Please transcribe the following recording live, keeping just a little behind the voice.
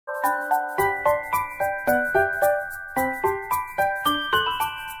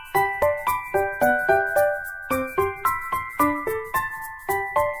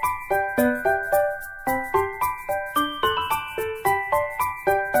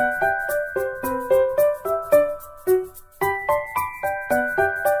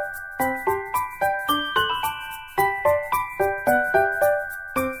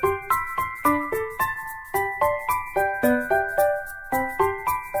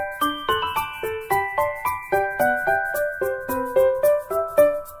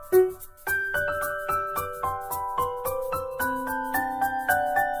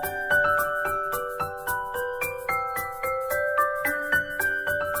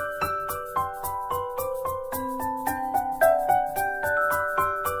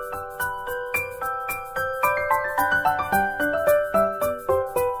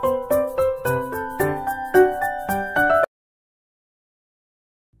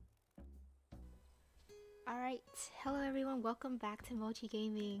Hello everyone, welcome back to Mochi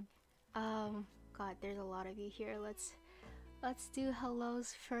Gaming. God, there's a lot of you here. Let's do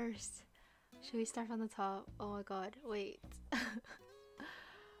hellos first. Should we start from the top? Oh my god, wait.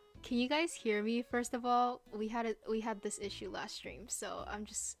 Can you guys hear me? First of all, we had this issue last stream, so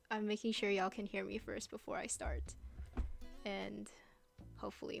I'm making sure y'all can hear me first before I start. And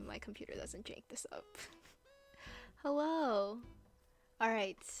hopefully my computer doesn't jank this up. Hello.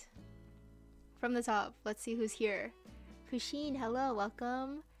 Alright. From the top, let's see who's here. Kushin, hello,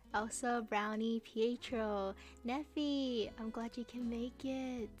 welcome. Elsa, Brownie, Pietro, Neffy, I'm glad you can make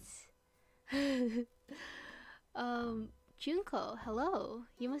it. Junko, hello.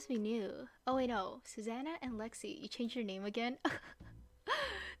 You must be new. Oh wait, no. Susanna and Lexi, you changed your name again?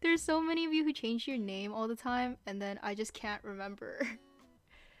 There's so many of you who change your name all the time, and then I just can't remember.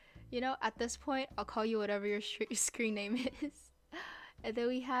 You know, at this point, I'll call you whatever your screen name is. And then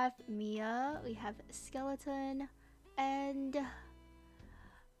we have Mia, we have Skeleton, and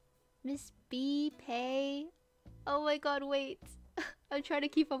Miss B Pay. Oh my god, wait. I'm trying to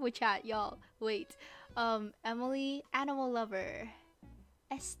keep up with chat, y'all. Wait. Emily, Animal Lover.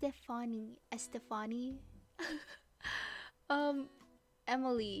 Estefani.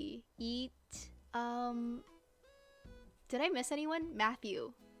 Emily, Eat. Did I miss anyone?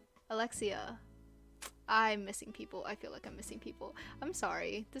 Matthew. Alexia. I'm missing people. I feel like I'm missing people. I'm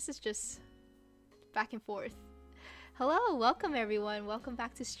sorry. This is just back and forth. Hello, welcome everyone. Welcome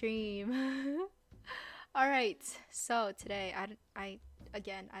back to stream. Alright, so today, I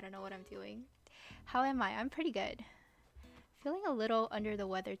don't know what I'm doing. How am I? I'm pretty good. Feeling a little under the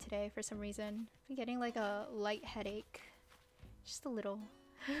weather today for some reason. I'm getting like a light headache. Just a little.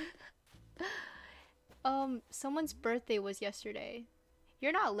 Someone's birthday was yesterday.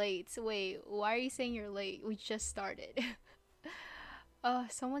 You're not late. Wait, why are you saying you're late? We just started.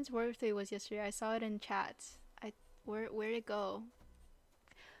 Someone's birthday was yesterday. I saw it in chat. Where'd it go?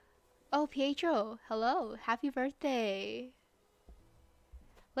 Oh, Pietro. Hello. Happy birthday.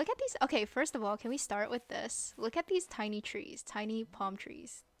 Look at these. Okay, first of all, can we start with this? Look at these tiny trees. Tiny palm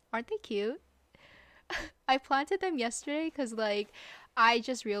trees. Aren't they cute? I planted them yesterday because, like, I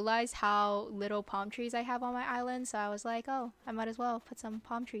just realized how little palm trees I have on my island. So I was like, oh, I might as well put some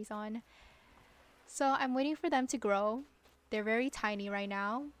palm trees on. So I'm waiting for them to grow. They're very tiny right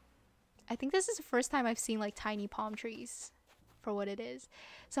now. I think this is the first time I've seen like tiny palm trees for what it is.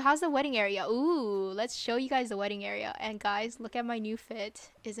 So how's the wedding area? Ooh, let's show you guys the wedding area. And guys, look at my new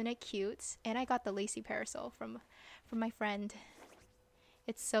fit. Isn't it cute? And I got the lacy parasol from my friend.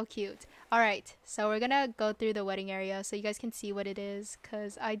 It's so cute. Alright, so we're gonna go through the wedding area so you guys can see what it is,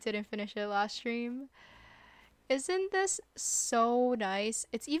 because I didn't finish it last stream. Isn't this so nice?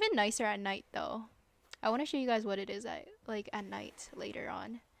 It's even nicer at night though. I want to show you guys what it is at night later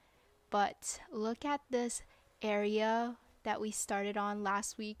on. But look at this area that we started on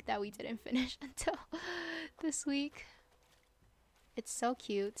last week that we didn't finish until this week. It's so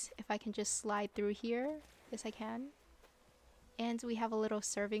cute. If I can just slide through here. Yes, I can. And we have a little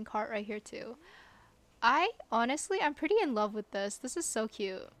serving cart right here too. I'm pretty in love with this. This is so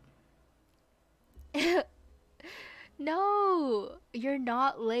cute. No, you're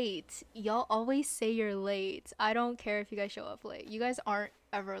not late. Y'all always say you're late. I don't care if you guys show up late. You guys aren't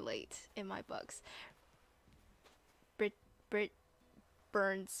ever late in my books. Brit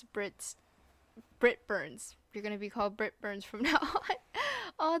Burns. You're gonna be called Brit Burns from now on.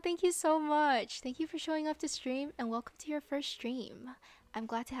 Oh, thank you so much. Thank you for showing up to stream and welcome to your first stream. I'm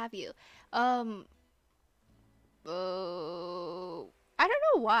glad to have you. I don't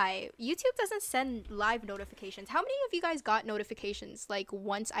know why. YouTube doesn't send live notifications. How many of you guys got notifications like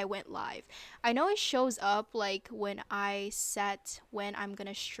once I went live? I know it shows up like when I set when I'm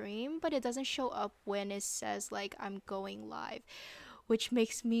gonna stream, but it doesn't show up when it says like I'm going live, which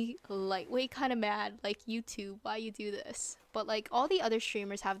makes me lightweight kind of mad. Like, YouTube, why you do this? But like all the other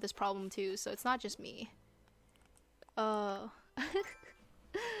streamers have this problem too, so it's not just me.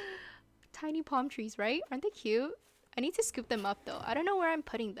 Tiny palm trees, right? Aren't they cute? I need to scoop them up though. I don't know where I'm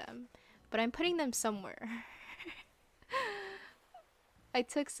putting them, but I'm putting them somewhere. I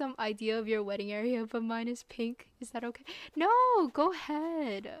took some idea of your wedding area, but mine is pink. Is that okay? No, go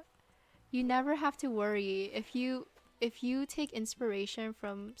ahead. You never have to worry. If you take inspiration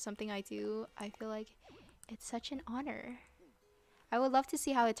from something I do, I feel like it's such an honor. I would love to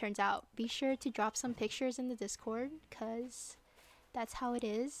see how it turns out. Be sure to drop some pictures in the Discord, cause that's how it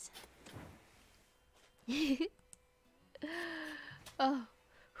is. Oh,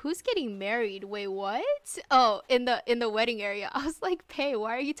 who's getting married? Wait, what? Oh, in the wedding area. I was like, Pei,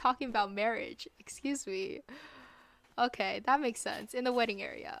 why are you talking about marriage? Excuse me. Okay, that makes sense. In the wedding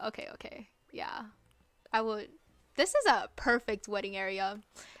area. Okay. Yeah. I would. This is a perfect wedding area.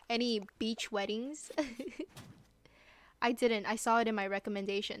 Any beach weddings? I didn't. I saw it in my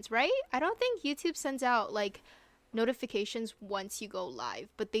recommendations, right? I don't think YouTube sends out like notifications once you go live,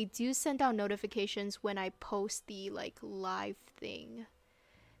 but they do send out notifications when I post the like live thing.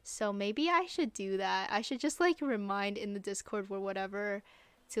 So maybe I should do that. I should just like remind in the Discord or whatever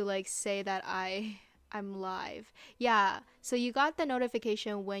to like say that I'm live. Yeah, so you got the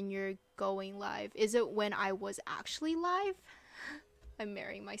notification when you're going live. Is it when I was actually live? I'm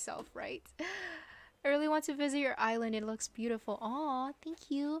marrying myself, right? I really want to visit your island. It looks beautiful. Aw, thank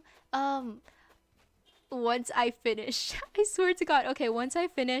you. Once I finish, I swear to God. Okay, once I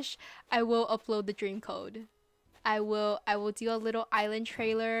finish, I will upload the dream code. I will do a little island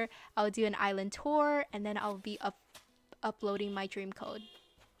trailer. I'll do an island tour, and then I'll be uploading my dream code.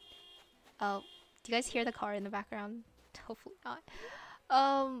 Oh, do you guys hear the car in the background? Hopefully not.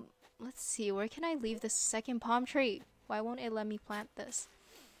 Let's see. Where can I leave the second palm tree? Why won't it let me plant this?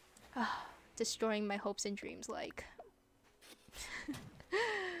 Destroying my hopes and dreams, like.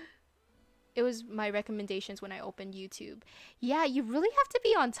 It was my recommendations when I opened YouTube. Yeah, you really have to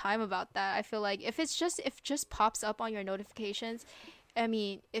be on time about that. I feel like if it just pops up on your notifications, I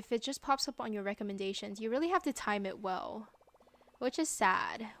mean, if it just pops up on your recommendations, you really have to time it well. Which is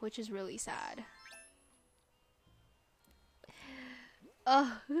sad. Which is really sad.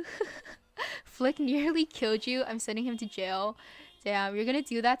 Oh. Flick nearly killed you. I'm sending him to jail. Damn, you're gonna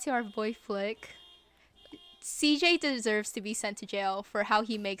do that to our boy Flick. CJ deserves to be sent to jail for how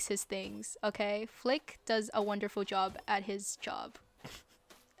he makes his things, okay? Flick does a wonderful job at his job.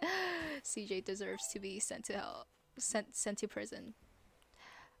 CJ deserves to be sent to hell. Sent to prison.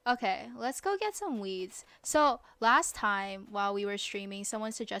 Okay, let's go get some weeds. So, last time while we were streaming,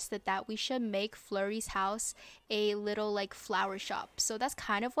 someone suggested that we should make Flurry's house a little like flower shop. So that's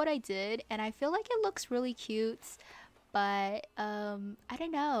kind of what I did, and I feel like it looks really cute. But I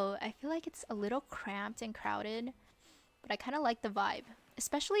don't know. I feel like it's a little cramped and crowded, but I kind of like the vibe,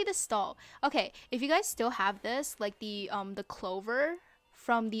 especially the stall. Okay, if you guys still have this, like the clover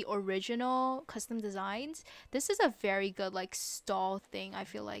from the original custom designs, this is a very good like stall thing. I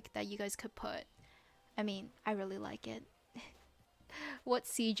feel like that you guys could put. I mean, I really like it. What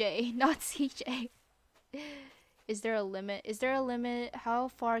CJ? Not CJ. Is there a limit? Is there a limit? How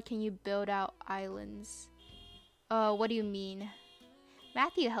far can you build out islands? What do you mean?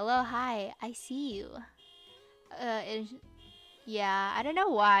 Matthew, hello, hi, I see you. Yeah, I don't know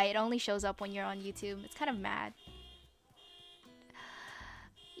why it only shows up when you're on YouTube. It's kind of mad.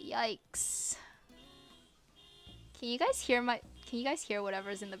 Yikes. Can you guys hear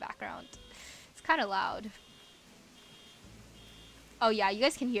whatever's in the background? It's kind of loud. Oh yeah, you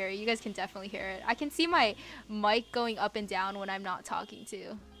guys can hear it. You guys can definitely hear it. I can see my mic going up and down when I'm not talking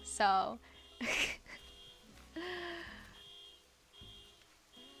to. So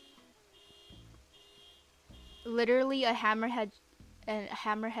literally a hammerhead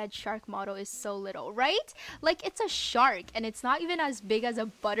shark model is so little, right? Like, it's a shark and it's not even as big as a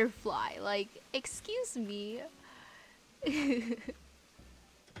butterfly. Like, excuse me.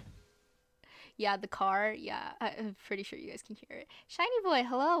 Yeah, the car. Yeah, I'm pretty sure you guys can hear it. Shiny boy,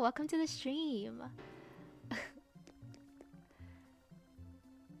 hello, welcome to the stream.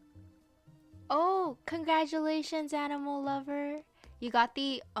 Oh, congratulations, animal lover. You got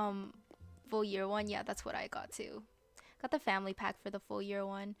the full year one. Yeah, that's what I got too. Got the family pack for the full year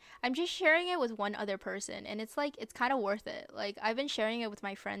one. I'm just sharing it with one other person, and it's like, it's kind of worth it. Like, I've been sharing it with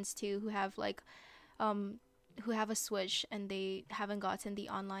my friends too, who have like who have a Switch and they haven't gotten the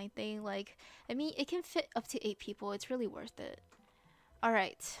online thing, like, I mean, it can fit up to 8 people. It's really worth it. All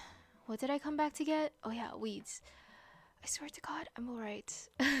right. What did I come back to get? Oh yeah, weeds. I swear to God, I'm all right.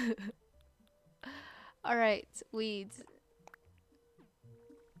 All right, weeds.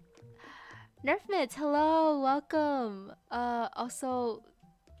 Nerfmits, hello, welcome. Also,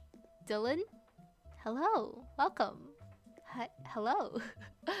 Dylan, hello, welcome. Hi, hello.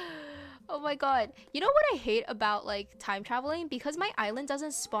 Oh my God. You know what I hate about like time traveling? Because my island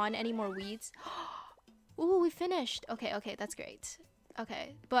doesn't spawn any more weeds. Ooh, we finished. Okay, okay, that's great.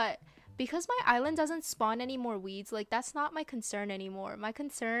 Okay, but because my island doesn't spawn any more weeds, like that's not my concern anymore. My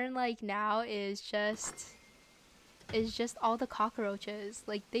concern like now is just all the cockroaches.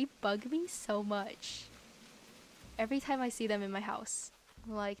 Like they bug me so much. Every time I see them in my house.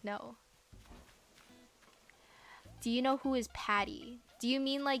 I'm like, no. Do you know who is Patty? Do you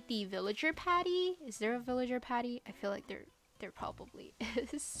mean like the villager Patty? Is there a villager Patty? I feel like there probably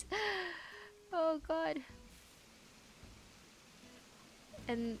is. Oh God.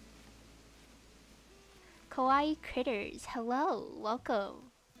 And Kawaii Critters, hello,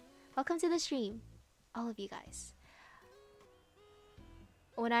 welcome. Welcome to the stream, all of you guys.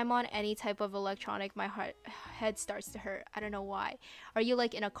 When I'm on any type of electronic, my head starts to hurt. I don't know why. Are you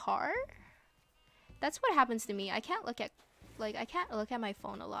like in a car? That's what happens to me. I can't look at my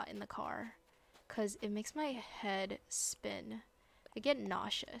phone a lot in the car because it makes my head spin. I get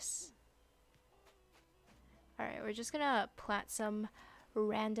nauseous. Alright, we're just gonna plant some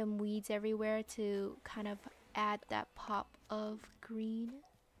random weeds everywhere to kind of add that pop of green.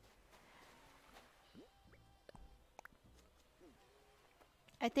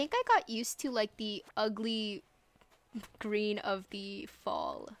 I think I got used to like the ugly green of the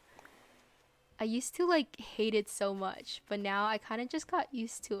fall. I used to like hate it so much, but now I kind of just got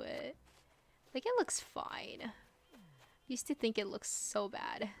used to it. Like it looks fine. Used to think it looks so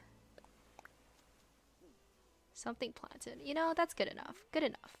bad. Something planted. You know, that's good enough. Good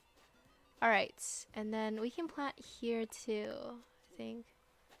enough. Alright, and then we can plant here too, I think.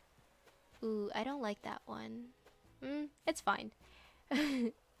 Ooh, I don't like that one. It's fine.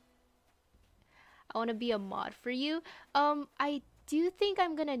 I want to be a mod for you. I do think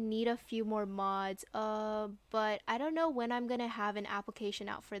I'm gonna need a few more mods, but I don't know when I'm gonna have an application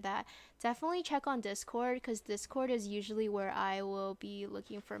out for that. Definitely check on Discord, because Discord is usually where I will be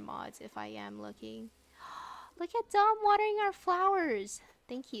looking for mods if I am looking. Look at Dom watering our flowers.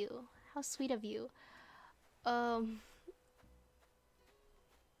 Thank you. How sweet of you.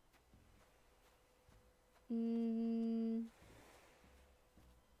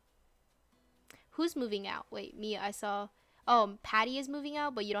 Who's moving out? Wait, Mia, I saw. Oh, Patty is moving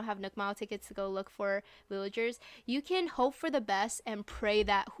out, but you don't have Nook Mile tickets to go look for villagers. You can hope for the best and pray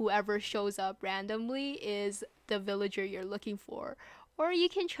that whoever shows up randomly is the villager you're looking for. Or you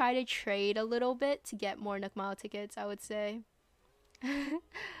can try to trade a little bit to get more Nook Mile tickets, I would say.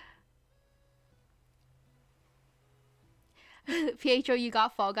 Pietro, you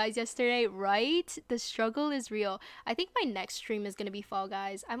got Fall Guys yesterday, right? The struggle is real. I think my next stream is gonna be Fall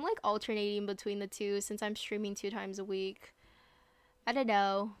Guys. I'm like alternating between the two since I'm streaming 2 times a week. I don't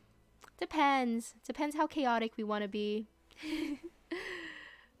know. Depends. Depends how chaotic we want to be.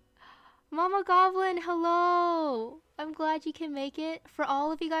 Mama Goblin, hello! I'm glad you can make it. For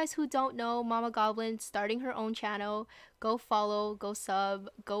all of you guys who don't know, Mama Goblin's starting her own channel. Go follow, go sub,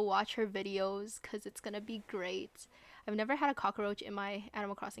 go watch her videos, because it's gonna be great. I've never had a cockroach in my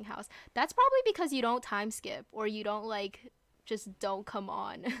Animal Crossing house. That's probably because you don't time skip, or you don't like, just don't come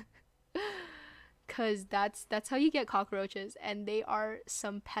on. Cause that's how you get cockroaches, and they are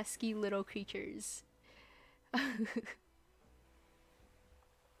some pesky little creatures.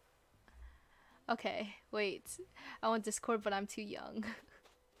 Okay, wait. I want Discord, but I'm too young.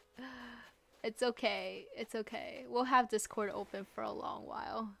 It's okay. It's okay. We'll have Discord open for a long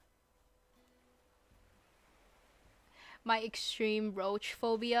while. My extreme roach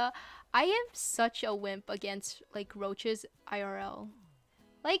phobia. I am such a wimp against like roaches IRL.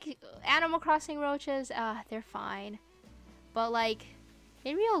 Like Animal Crossing roaches, they're fine. But like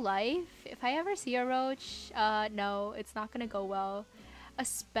in real life, if I ever see a roach, no, it's not gonna go well.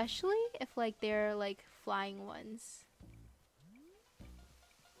 Especially if like they're like flying ones.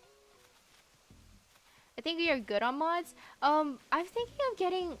 I think we are good on mods. I'm thinking of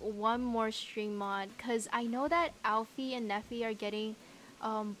getting one more stream mod because I know that Alfie and Neffy are getting,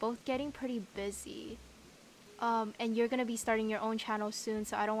 both getting pretty busy. And you're gonna be starting your own channel soon,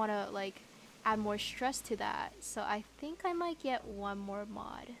 so I don't want to like add more stress to that. So I think I might get one more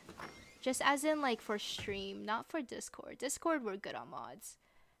mod. Just as in like for stream, not for Discord. Discord, we're good on mods.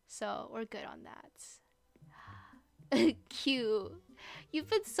 So we're good on that. Cute. You've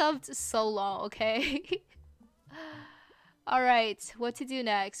been subbed so long, okay? Alright, what to do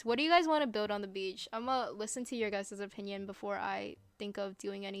next? What do you guys want to build on the beach? I'm gonna listen to your guys' opinion before I think of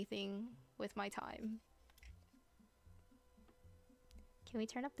doing anything with my time. Can we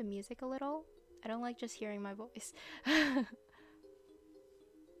turn up the music a little? I don't like just hearing my voice.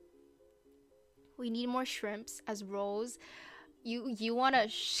 We need more shrimps as rolls. You want a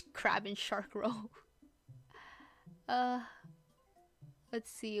crab and shark roll?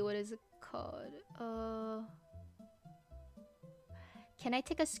 Let's see, what is it called? Can I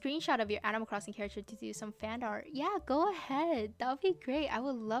take a screenshot of your Animal Crossing character to do some fan art? Yeah, go ahead. That would be great. I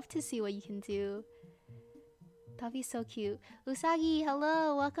would love to see what you can do. That'd be so cute. Usagi,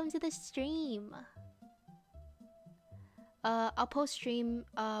 hello. Welcome to the stream. I'll post stream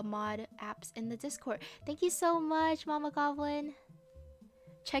mod apps in the Discord. Thank you so much, Mama Goblin.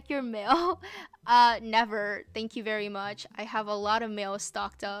 Check your mail. Never. Thank you very much. I have a lot of mail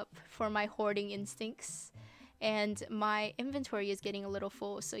stocked up for my hoarding instincts. And my inventory is getting a little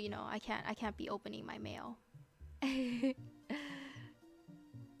full, so you know, I can't be opening my mail.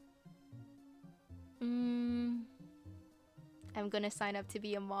 I'm gonna sign up to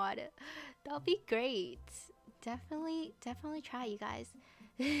be a mod. That'll be great. Definitely try, you guys.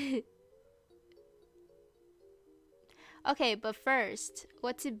 Okay, but first,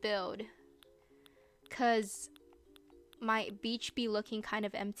 what to build? Cause my beach be looking kind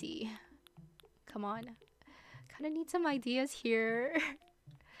of empty. Come on. Kind of need some ideas here.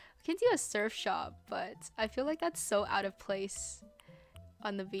 We can do a surf shop, but I feel like that's so out of place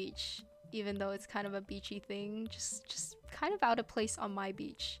on the beach, even though it's kind of a beachy thing. Just kind of out of place on my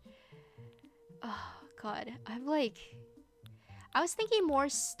beach. Oh god, I was thinking more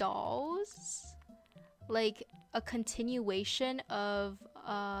stalls, like a continuation of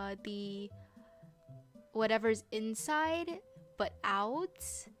the whatever's inside but out,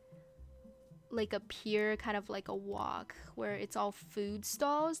 like a pier, kind of like a walk where it's all food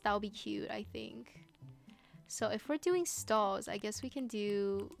stalls. That would be cute, I think. So if we're doing stalls, I guess we can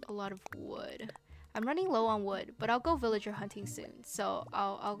do a lot of wood. I'm running low on wood, but I'll go villager hunting soon, so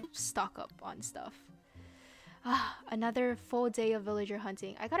I'll stock up on stuff. Another full day of villager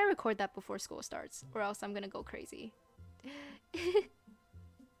hunting. I gotta record that before school starts, or else I'm gonna go crazy.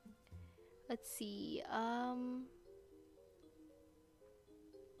 Let's see.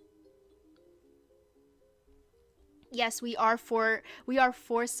 Yes, we are four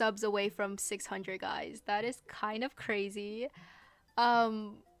subs away from 600, guys. That is kind of crazy.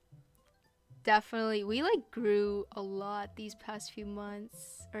 Definitely, we like grew a lot these past few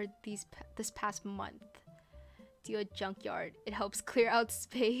months, or this past month. Do a junkyard. It helps clear out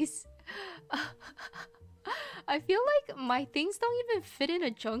space. I feel like my things don't even fit in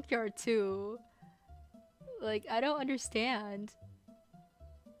a junkyard too. Like, I don't understand.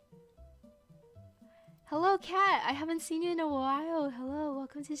 Hello, Cat. I haven't seen you in a while. Hello,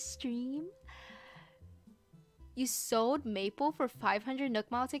 welcome to stream. You sold Maple for 500 Nook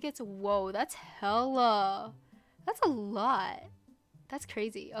Mile tickets? Whoa, that's hella. That's a lot. That's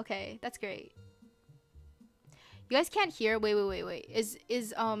crazy. Okay, that's great. You guys can't hear? Wait. Is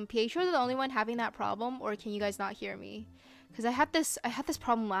Pietro the only one having that problem, or can you guys not hear me? Because I had this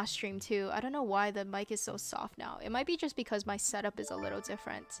problem last stream too. I don't know why the mic is so soft now. It might be just because my setup is a little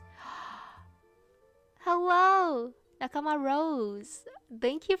different. Hello, Nakama Rose.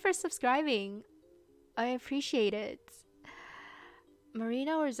 Thank you for subscribing. I appreciate it.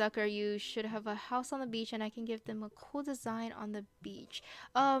 Marina or Zucker, you should have a house on the beach and I can give them a cool design on the beach.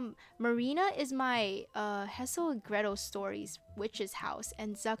 Marina is my Hansel and Gretel stories witch's house,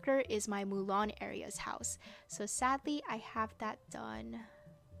 and Zucker is my Mulan area's house. So sadly, I have that done.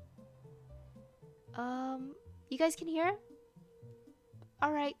 You guys can hear?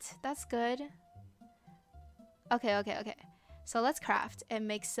 Alright, that's good. Okay. So let's craft and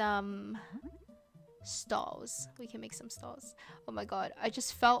make some stalls. We can make some stalls. Oh my god, I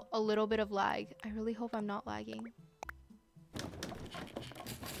just felt a little bit of lag. I really hope I'm not lagging. I'm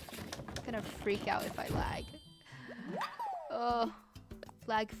gonna freak out if I lag. Oh,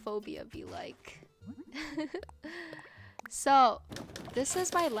 lag phobia be like. So this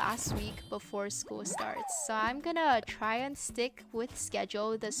is my last week before school starts, so I'm gonna try and stick with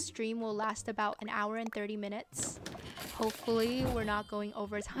schedule. The stream will last about an hour and 30 minutes. Hopefully we're not going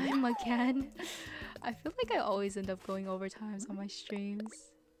overtime again. I feel like I always end up going overtimes on my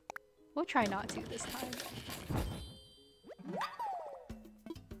streams. We'll try not to this time.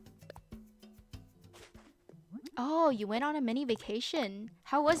 Oh, you went on a mini vacation.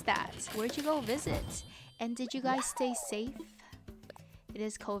 How was that? Where'd you go visit? And did you guys stay safe? It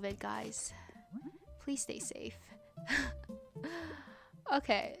is COVID, guys. Please stay safe.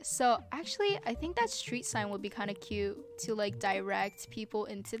 Okay, so actually, I think that street sign would be kind of cute to like direct people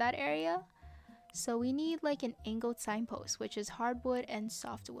into that area. So we need like an angled signpost, which is hardwood and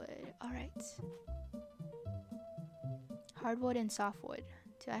softwood. All right. Hardwood and softwood.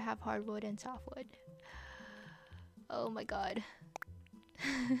 Do I have hardwood and softwood? Oh my god.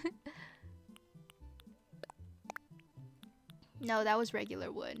 No, that was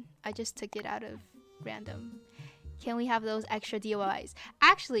regular wood. I just took it out of random. Can we have those extra DIYs?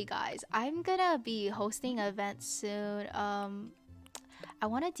 Actually, guys, I'm gonna be hosting an event soon. I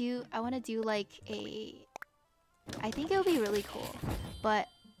wanna do like a. I think it'll be really cool, but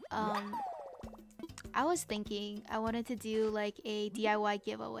I was thinking I wanted to do like a DIY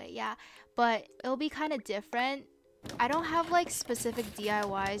giveaway, yeah, but it'll be kind of different. I don't have like specific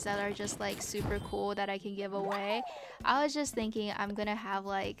DIYs that are just like super cool that I can give away. I was just thinking I'm gonna have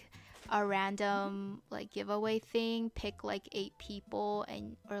like a random like giveaway thing, pick like 8 people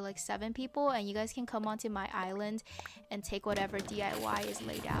and or like 7 people, and you guys can come onto my island and take whatever DIY is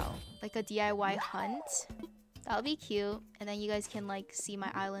laid out, like a DIY hunt. That'll be cute, and then you guys can like see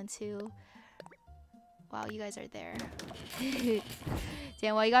my island too. Wow, you guys are there.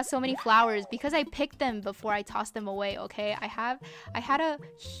 Damn, well, you got so many flowers because I picked them before I tossed them away, okay? I had a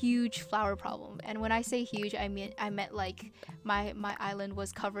huge flower problem. And when I say huge, I meant like my island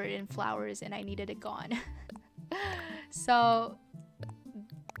was covered in flowers and I needed it gone. So,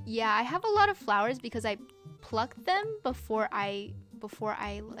 yeah, I have a lot of flowers because I plucked them before I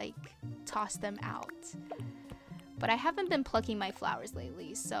like tossed them out. But I haven't been plucking my flowers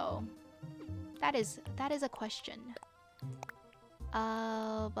lately, so that is a question.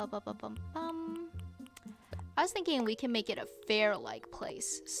 I was thinking we can make it a fair-like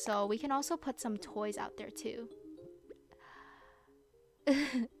place, so we can also put some toys out there too.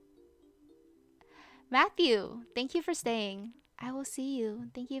 Matthew, thank you for staying. I will see you.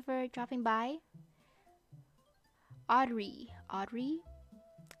 Thank you for dropping by. Audrey,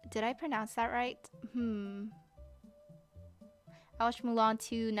 did I pronounce that right? I watched Mulan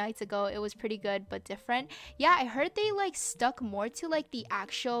 2 nights ago. It was pretty good, but different. Yeah, I heard they like stuck more to like the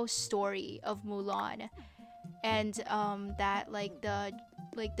actual story of Mulan, and that like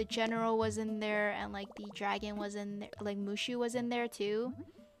the general was in there, and like the dragon was in there, like Mushu was in there too.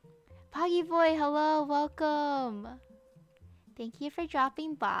 Poggy boy, hello, welcome. Thank you for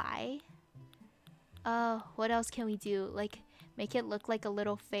dropping by. What else can we do? Like make it look like a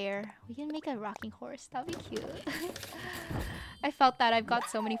little fair. We can make a rocking horse. That'd be cute. I felt that I've got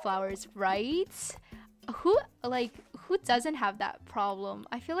so many flowers, right? Who doesn't have that problem?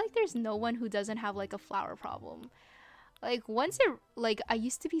 I feel like there's no one who doesn't have like a flower problem. Like once it like I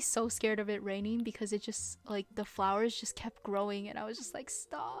used to be so scared of it raining because it just like the flowers just kept growing and I was just like,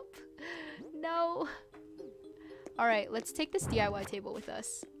 stop. No. All right, let's take this DIY table with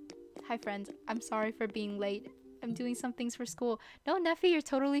us. Hi friends, I'm sorry for being late. I'm doing some things for school. No, Neffy, you're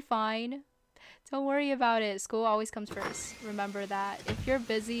totally fine. Don't worry about it. School always comes first. Remember that. If you're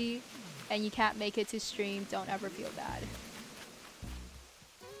busy and you can't make it to stream, don't ever feel bad.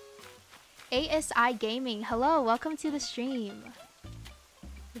 ASI Gaming, hello, welcome to the stream.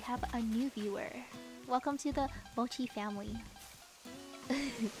 We have a new viewer. Welcome to the Mochi family.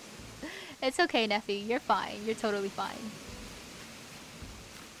 It's okay, Neffy. You're fine. You're totally fine.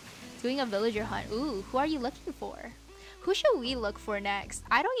 Doing a villager hunt. Ooh, who are you looking for? Who should we look for next?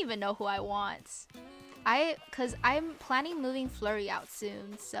 I don't even know who I want. Cause I'm planning moving Flurry out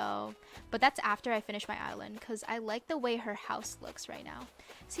soon, so, but that's after I finish my island, cause I like the way her house looks right now.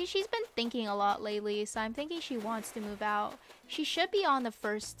 See, she's been thinking a lot lately, so I'm thinking she wants to move out. She should be on the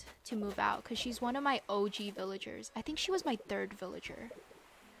first to move out, cause she's one of my OG villagers. I think she was my 3rd villager.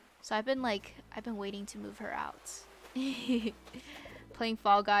 So I've been waiting to move her out. Playing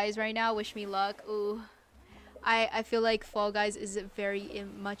Fall Guys right now, wish me luck. Ooh. I feel like Fall Guys is very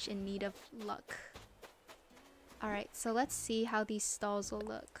much in need of luck. Alright, so let's see how these stalls will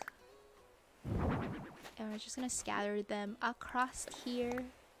look. And we're just gonna scatter them across here.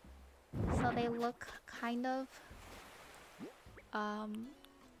 So they look kind of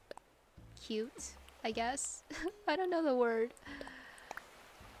cute, I guess. I don't know the word.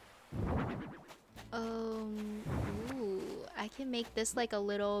 Ooh, I can make this like a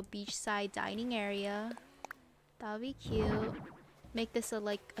little beachside dining area. That would be cute. Make this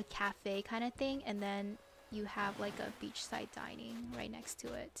like a cafe kind of thing, and then you have like a beachside dining right next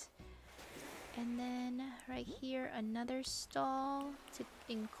to it. And then right here, another stall to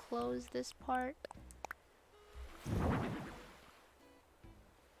enclose this part.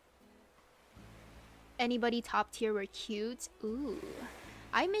 Anybody top tier were cute? Ooh.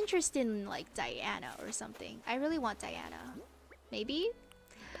 I'm interested in like Diana or something. I really want Diana. Maybe?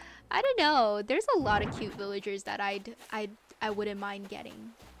 I don't know. There's a lot of cute villagers that I wouldn't mind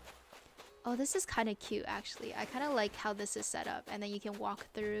getting. Oh, this is kind of cute actually. I kind of like how this is set up, and then you can walk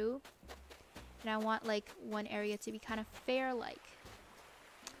through. And I want like one area to be kind of fair like.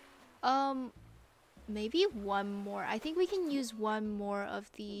 Maybe one more. I think we can use one more of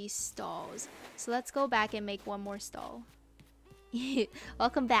the stalls. So let's go back and make one more stall.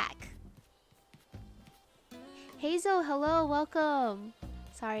 Welcome back. Hazel, hello, welcome.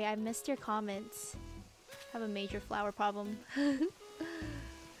 Sorry, I missed your comments. I have a major flower problem.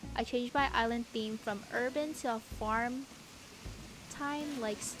 I changed my island theme from urban to a farm time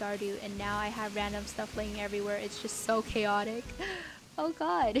like Stardew, and now I have random stuff laying everywhere. It's just so chaotic. Oh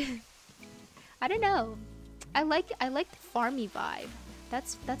god. I don't know. I like the farmy vibe.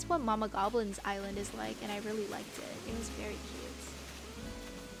 That's what Mama Goblin's island is like, and I really liked it. It was very cute.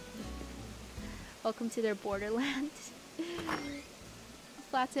 Welcome to their borderland.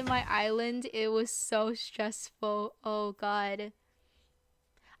 Flats in my island. It was so stressful. Oh god.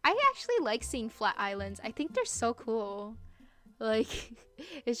 I actually like seeing flat islands. I think they're so cool. Like,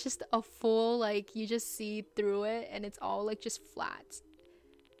 it's just a full, like, you just see through it and it's all like just flat.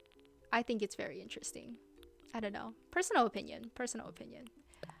 I think it's very interesting. I don't know. Personal opinion. Personal opinion.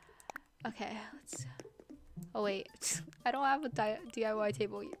 Okay, let's... Oh wait, I don't have a DIY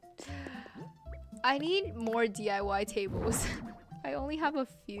table yet. I need more DIY tables. I only have a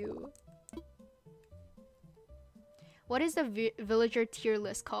few. What is the villager tier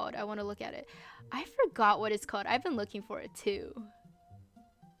list called? I want to look at it. I forgot what it's called. I've been looking for it too.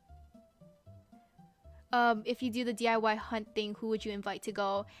 If you do the DIY hunt thing, who would you invite to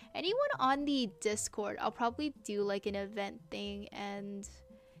go? Anyone on the Discord. I'll probably do like an event thing, and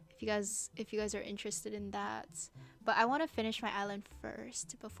if you guys are interested in that. But I want to finish my island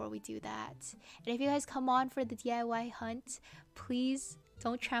first before we do that. And if you guys come on for the DIY hunt, please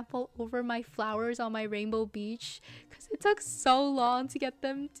don't trample over my flowers on my rainbow beach, because it took so long to get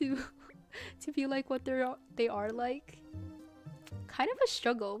them to be like what they are like. Kind of a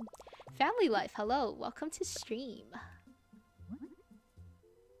struggle. Family life, hello, welcome to stream.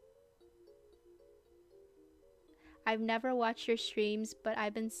 I've never watched your streams, but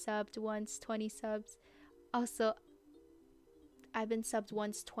I've been subbed once, 20 subs. Also, I've been subbed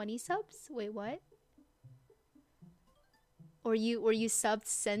once, 20 subs? Wait, what? Or were you subbed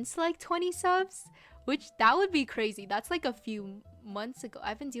since like 20 subs? Which, that would be crazy. That's like a few months ago.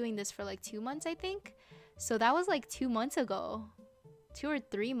 I've been doing this for like 2 months, I think. So that was like 2 months ago. 2 or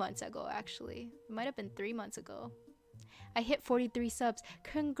 3 months ago, actually. It might have been 3 months ago. I hit 43 subs.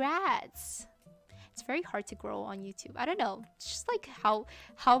 Congrats! It's very hard to grow on YouTube. I don't know. It's just like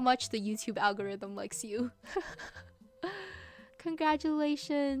how much the YouTube algorithm likes you.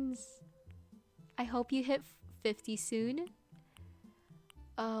 Congratulations! I hope you hit 50 soon.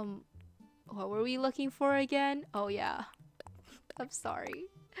 What were we looking for again? Oh yeah. I'm sorry.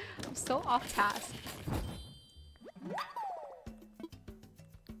 I'm so off task.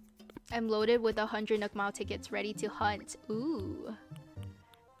 I'm loaded with 100 Nook Mile tickets ready to hunt. Ooh.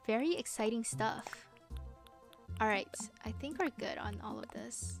 Very exciting stuff. Alright, I think we're good on all of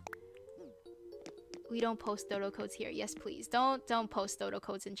this. We don't post dodo codes here. Yes, please. Don't post dodo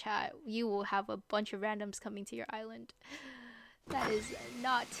codes in chat. You will have a bunch of randoms coming to your island. That is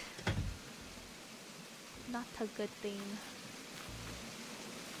not a good thing.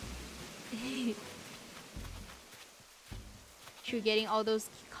 True, getting all those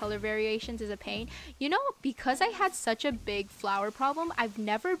color variations is a pain. You know, because I had such a big flower problem, I've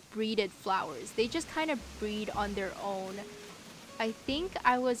never breeded flowers. They just kind of breed on their own. I think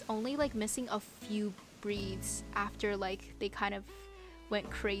I was only like missing a few breeds after like they kind of went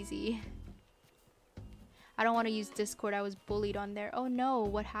crazy. I don't want to use Discord. I was bullied on there. Oh no,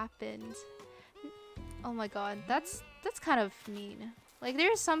 what happened? Oh my god, that's kind of mean. Like,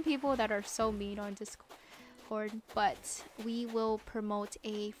 there's some people that are so mean on Discord, but we will promote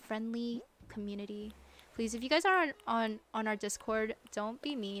a friendly community. Please, if you guys are on our Discord, don't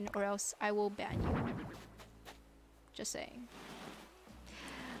be mean or else I will ban you. Just saying.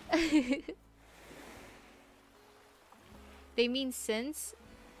 They mean since?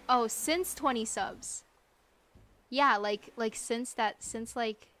 Oh, since 20 subs. Yeah, like since they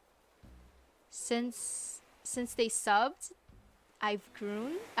subbed, I've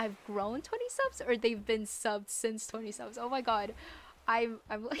grown 20 subs, or they've been subbed since 20 subs. Oh my god. I'm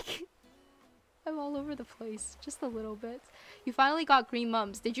like I'm all over the place just a little bit. You finally got green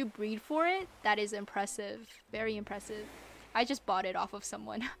mums. Did you breed for it? That is impressive. Very impressive. I just bought it off of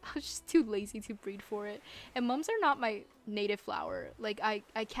someone. I was just too lazy to breed for it. And mums are not my native flower. Like, I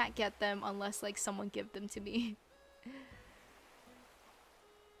can't get them unless, like, someone give them to me.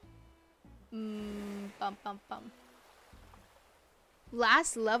 Bum, bum, bum.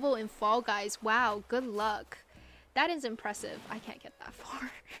 Last level in Fall Guys. Wow, good luck. That is impressive. I can't get that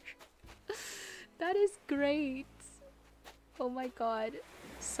far. That is great. Oh my god.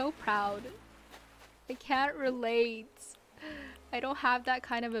 So proud. I can't relate. I don't have that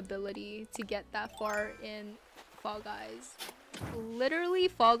kind of ability to get that far in Fall Guys. Literally,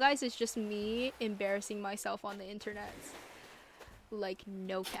 Fall Guys is just me embarrassing myself on the internet. Like,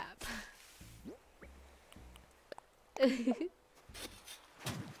 no cap.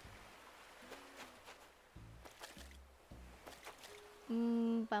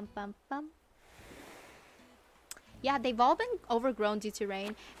 Bum, bum, bum. Yeah, they've all been overgrown due to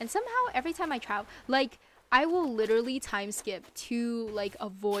rain. And somehow, every time I travel, like, I will literally time skip to, like,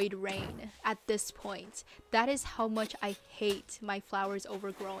 avoid rain at this point. That is how much I hate my flowers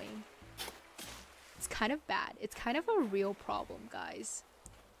overgrowing. It's kind of bad. It's kind of a real problem, guys.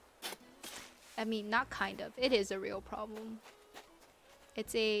 I mean, not kind of. It is a real problem.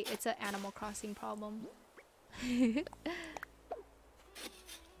 It's an Animal Crossing problem.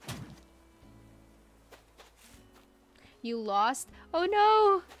 You lost? Oh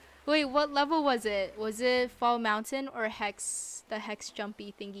no! Wait, what level was it? Was it Fall Mountain or Hex, the Hex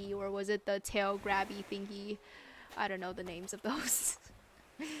jumpy thingy, or was it the tail grabby thingy? I don't know the names of those.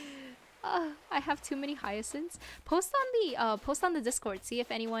 I have too many hyacinths. Post on the Discord. See if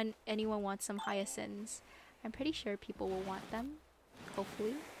anyone wants some hyacinths. I'm pretty sure people will want them.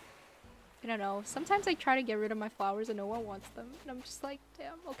 Hopefully. I don't know. Sometimes I try to get rid of my flowers and no one wants them, and I'm just like,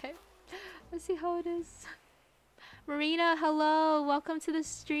 damn. Okay. Let's see how it is. Marina, hello! Welcome to the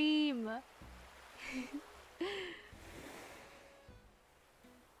stream!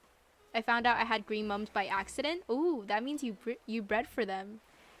 I found out I had green mums by accident. Ooh, that means you bred for them.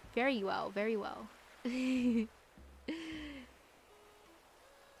 Very well, very well.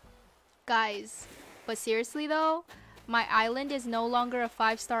 Guys, but seriously though, my island is no longer a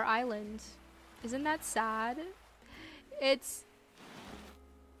 5-star island. Isn't that sad? It's...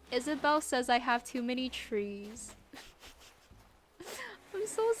 Isabel says I have too many trees. I'm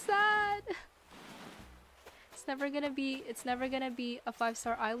so sad. It's never gonna be a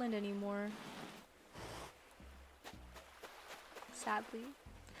 5-star island anymore. Sadly.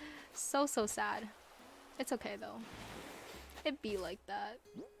 So sad. It's okay though. It be like that.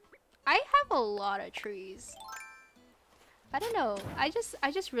 I have a lot of trees. I don't know. I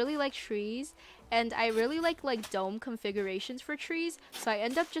just really like trees, and I really like dome configurations for trees. So I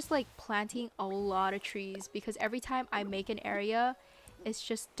end up just like planting a lot of trees because every time I make an area, it's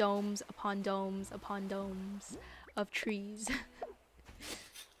just domes upon domes upon domes of trees.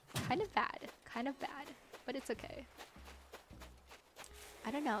 Kind of bad, but it's okay.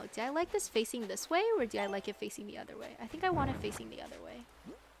 I don't know. Do I like this facing this way, or do I like it facing the other way? I think I want it facing the other way.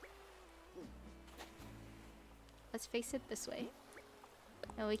 Let's face it this way.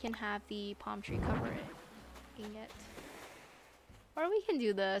 And we can have the palm tree cover it. Dang it. Or we can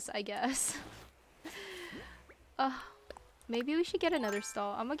do this, I guess. Maybe we should get another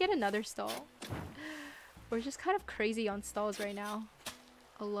stall. I'm gonna get another stall. We're just kind of crazy on stalls right now.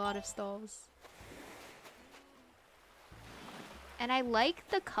 A lot of stalls. And I like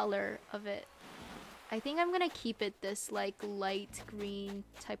the color of it. I think I'm gonna keep it this like light green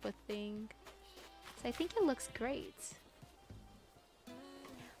type of thing. So I think it looks great.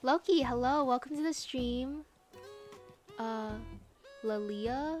 Loki, hello, welcome to the stream.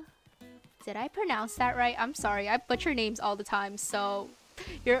 Lalia? Did I pronounce that right? I'm sorry, I butcher names all the time, so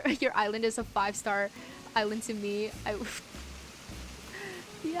your island is a 5-star island to me.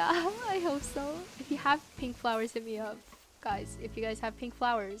 Yeah, I hope so. If you have pink flowers, hit me up. Guys, if you guys have pink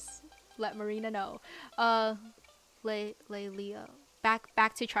flowers, let Marina know. Leia.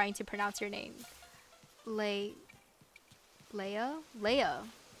 Back to trying to pronounce your name. Leia? Leia.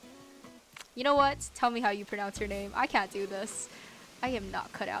 You know what? Tell me how you pronounce your name. I can't do this. I am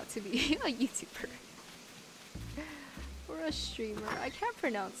not cut out to be a YouTuber. Or a streamer. I can't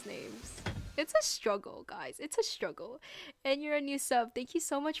pronounce names. It's a struggle, guys. It's a struggle. And you're a new sub. Thank you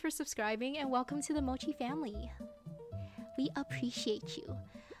so much for subscribing and welcome to the Mochi family. We appreciate you.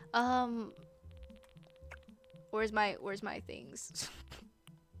 Where's my things?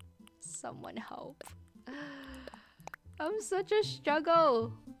 Someone help. I'm such a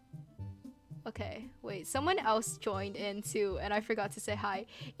struggle. Okay, wait, someone else joined in too, and I forgot to say hi.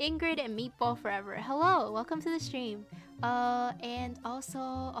 Ingrid and Meatball Forever. Hello, welcome to the stream. And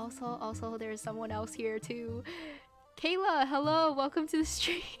also, there's someone else here too. Kayla, hello, welcome to the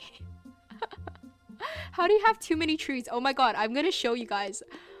stream. How do you have too many trees? Oh my god, I'm gonna show you guys.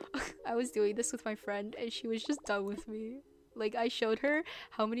 I was doing this with my friend and she was just done with me. Like, I showed her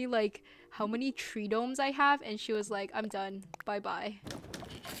how many tree domes I have and she was like, I'm done. Bye-bye.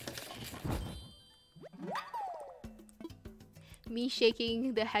 Me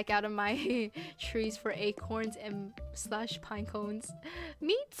shaking the heck out of my trees for acorns and / pine cones.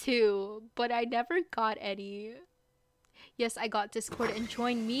 Me too, but I never got any. Yes, I got Discord and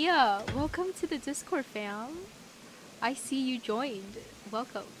joined Mia. Welcome to the Discord, fam. I see you joined.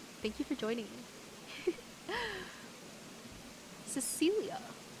 Welcome. Thank you for joining. Cecilia.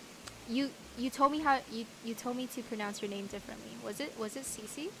 You told me how you told me to pronounce your name differently. Was it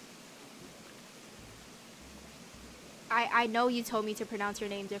Cece? I know you told me to pronounce your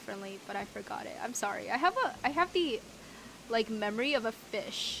name differently, but I forgot it. I'm sorry. I have the like memory of a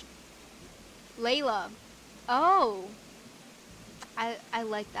fish. Layla. Oh. I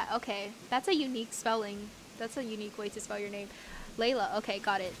like that. Okay. That's a unique spelling. That's a unique way to spell your name. Layla. Okay,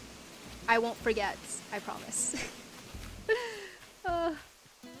 got it. I won't forget. I promise.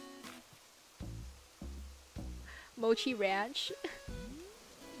 Mochi Ranch.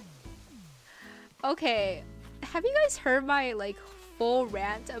 Okay. Have you guys heard my like full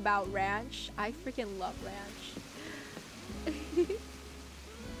rant about ranch? I freaking love ranch.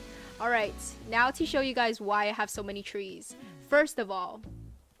 Alright, now to show you guys why I have so many trees. First of all,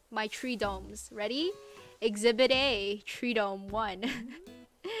 my tree domes. Ready? Exhibit A, tree dome 1.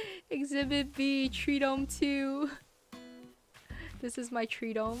 Exhibit B, tree dome 2. This is my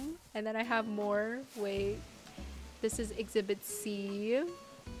tree dome. And then I have more. Wait. This is exhibit C.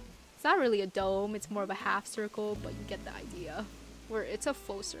 It's not really a dome, it's more of a half circle, but you get the idea. Where it's a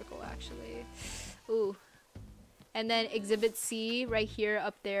full circle actually. Ooh. And then exhibit C right here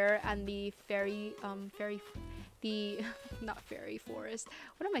up there and the not fairy forest.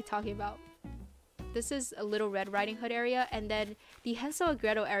 What am I talking about? This is a Little Red Riding Hood area, and then the Hansel and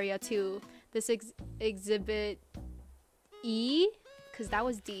Gretel area too. This exhibit E, because that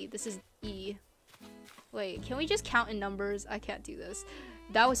was D. This is E. Wait, can we just count in numbers? I can't do this.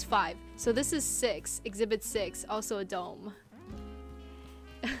 That was 5. So this is 6. Exhibit 6. Also a dome.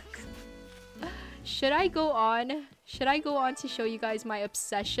 Should I go on? Should I go on to show you guys my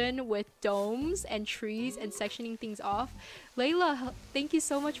obsession with domes and trees and sectioning things off? Layla, thank you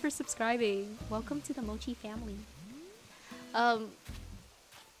so much for subscribing. Welcome to the Mochi family. I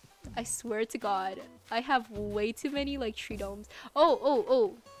swear to God, I have way too many like tree domes.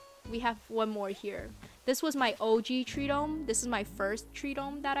 Oh. We have one more here. This was my OG tree dome. This is my first tree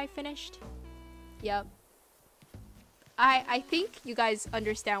dome that I finished. Yep. I think you guys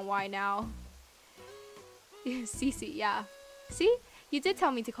understand why now. Cece, yeah. See? You did tell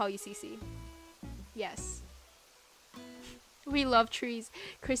me to call you Cece. Yes. We love trees.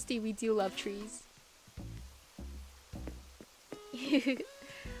 Christy, we do love trees.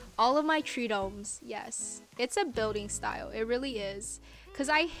 All of my tree domes, yes. It's a building style. It really is. Because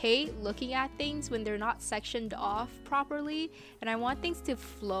I hate looking at things when they're not sectioned off properly. And I want things to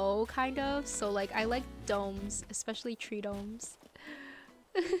flow, kind of. So, like, I like domes. Especially tree domes.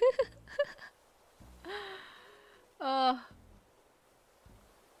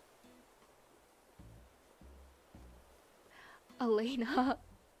 Elena.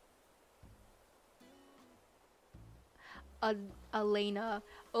 Elena.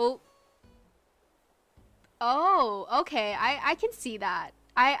 Oh, okay. I can see that.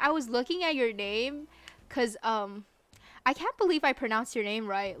 I was looking at your name because I can't believe I pronounced your name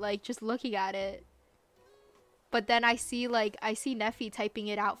right, like just looking at it. But then I see Neffy typing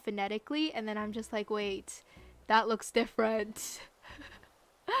it out phonetically and then I'm just like, wait, that looks different.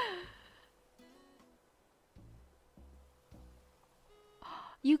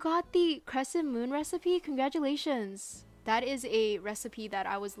 You got the crescent moon recipe? Congratulations. That is a recipe that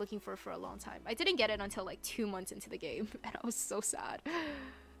I was looking for a long time. I didn't get it until like 2 months into the game, and I was so sad.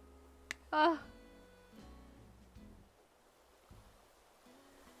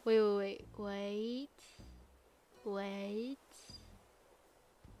 Wait.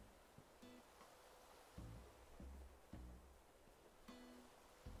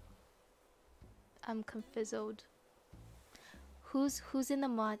 I'm confizzled. Who's in the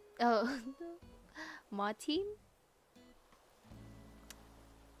mod? Oh, mod team?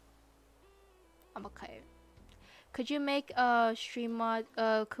 I'm okay. Could you make stream mod?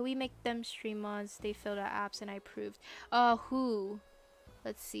 Could we make them stream mods? They filled out apps and I approved. Who?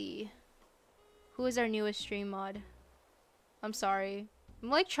 Let's see. Who is our newest stream mod? I'm sorry. I'm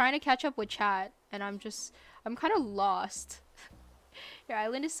like trying to catch up with chat and I'm kind of lost. Your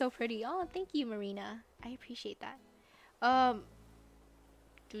island is so pretty. Oh, thank you, Marina. I appreciate that. Um.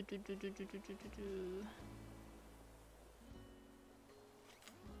 Do, do, do, do, do, do, do, do.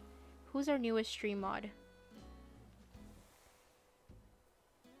 Who's our newest stream mod?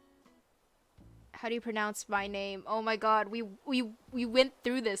 How do you pronounce my name? Oh my god, we went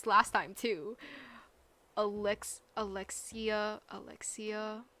through this last time too. Alexia.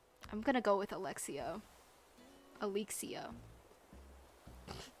 I'm gonna go with Alexia. Oh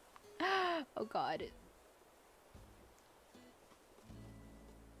god.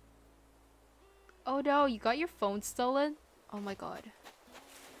 Oh no, you got your phone stolen? Oh my god.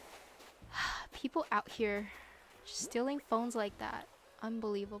 People out here stealing phones like that.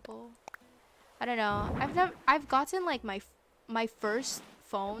 Unbelievable. I don't know. I've gotten like my first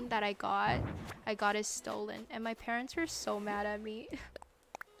phone that I got it stolen and my parents were so mad at me.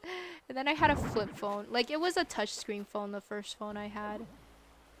 And then I had a flip phone. Like it was a touchscreen phone, the first phone I had. It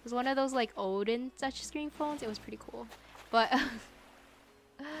was one of those like Odin touchscreen phones. It was pretty cool. But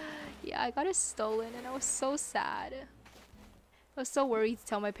yeah, I got it stolen and I was so sad. I was so worried to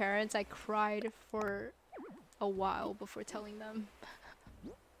tell my parents. I cried for a while before telling them.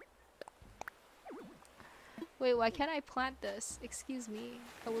 Wait, why can't I plant this? Excuse me.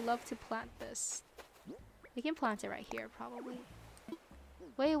 I would love to plant this. We can plant it right here, probably.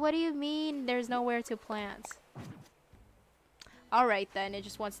 Wait, what do you mean there's nowhere to plant? Alright then, it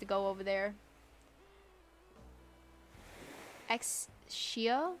just wants to go over there.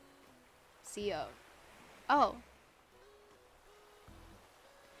 Shia? Sia. Oh.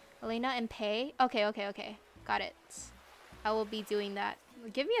 Elena and Pei? Okay. Got it. I will be doing that.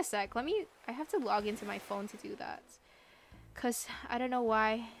 Give me a sec. I have to log into my phone to do that. Cause I don't know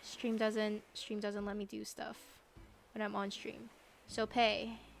why stream doesn't let me do stuff when I'm on stream. So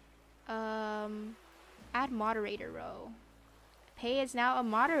Pei. Add moderator row. Pei is now a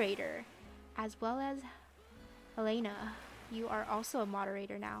moderator. As well as Elena. You are also a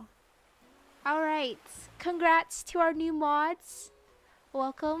moderator now. Alright. Congrats to our new mods.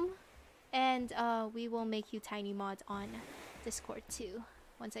 Welcome. And we will make you tiny mods on Discord too,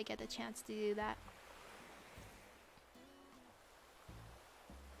 once I get the chance to do that.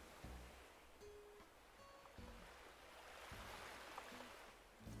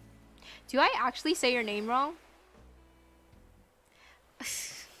 Do I actually say your name wrong?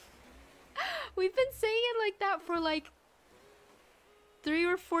 We've been saying it like that for like 3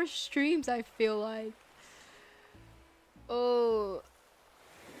 or 4 streams, I feel like. Oh.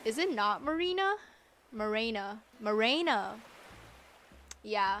 Is it not Marina? Morena.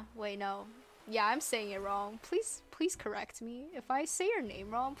 Yeah, wait, no. Yeah, I'm saying it wrong. Please correct me. If I say your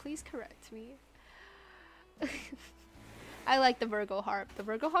name wrong, please correct me. I like the Virgo harp. The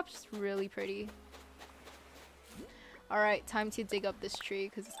Virgo harp's really pretty. Alright, time to dig up this tree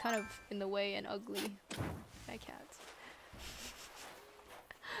because it's kind of in the way and ugly. I can't.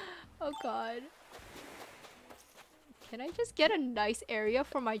 Oh god. Can I just get a nice area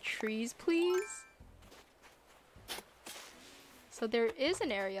for my trees, please? So there is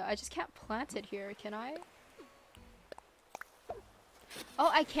an area. I just can't plant it here, can I? Oh,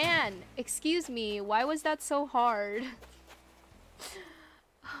 I can! Excuse me, why was that so hard?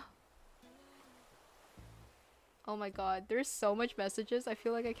 Oh my god, there's so much messages. I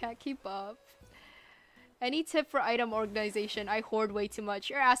feel like I can't keep up. Any tip for item organization? I hoard way too much.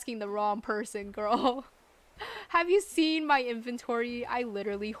 You're asking the wrong person, girl. Have you seen my inventory? I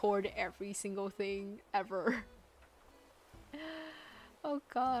literally hoard every single thing ever. Oh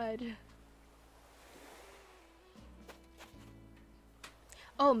god.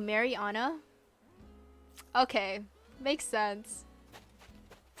 Oh, Mariana? Okay, makes sense.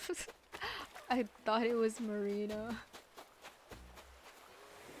 I thought it was Marina.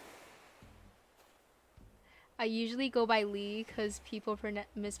 I usually go by Lee because people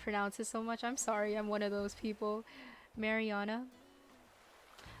mispronounce it so much. I'm sorry, I'm one of those people. Mariana.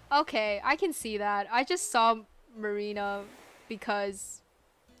 Okay, I can see that. I just saw Marina because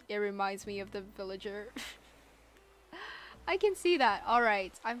it reminds me of the villager. I can see that.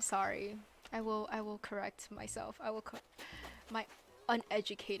 Alright, I'm sorry. I will correct myself. I will my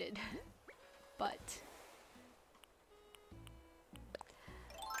uneducated butt.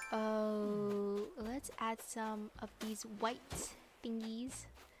 Oh, let's add some of these white thingies.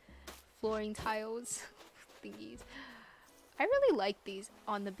 Flooring tiles thingies. I really like these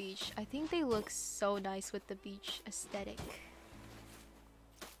on the beach. I think they look so nice with the beach aesthetic.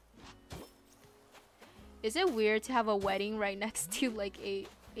 Is it weird to have a wedding right next to like a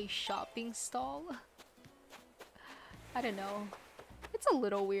shopping stall? I don't know. It's a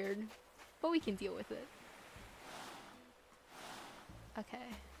little weird, but we can deal with it. Okay.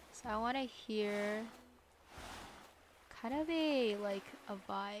 So I want to hear Kind of a like a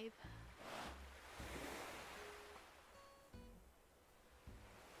vibe.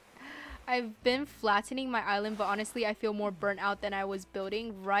 I've been flattening my island, but honestly I feel more burnt out than I was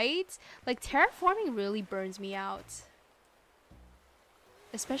building, right? Like terraforming really burns me out.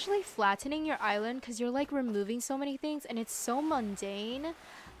 Especially flattening your island, because you're like removing so many things and it's so mundane.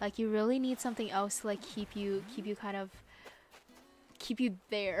 Like you really need something else to like keep you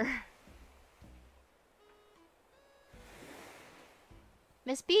there.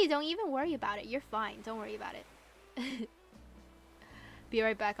 Miss B, don't even worry about it. You're fine. Don't worry about it. Be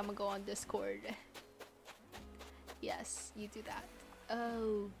right back. I'm gonna go on Discord. Yes, you do that.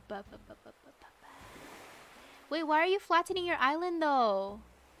 Oh, wait, why are you flattening your island though?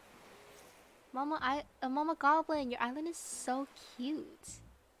 Mama Goblin, your island is so cute.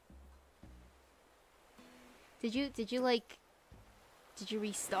 Did you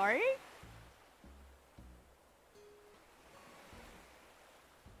restart?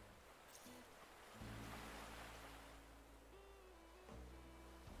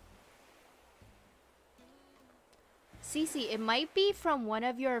 Cece, it might be from one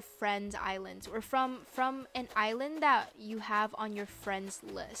of your friends' islands or from an island that you have on your friends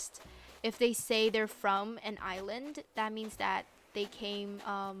list. If they say they're from an island, that means that they came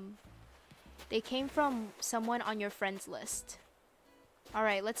from someone on your friends list. All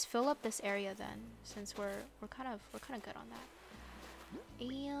right, let's fill up this area then, since we're kind of good on that.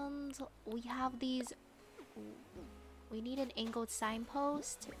 And we have these. We need an angled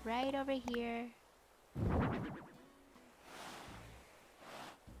signpost right over here.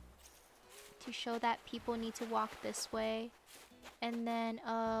 To show that people need to walk this way. And then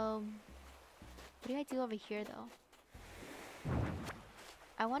what do I do over here though?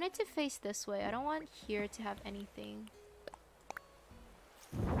 I want it to face this way. I don't want here to have anything.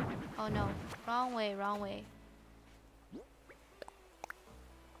 Oh no, wrong way, wrong way.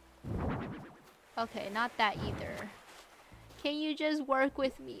 Okay, not that either. Can you just work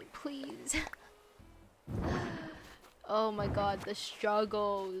with me, please? Oh my god, the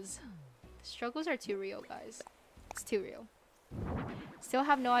struggles. The struggles are too real, guys. It's too real. Still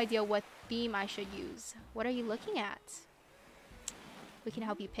have no idea what theme I should use. What are you looking at? We can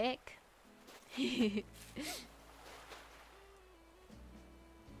help you pick.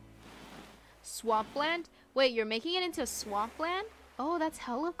 Swampland? Wait, you're making it into swampland? Oh, that's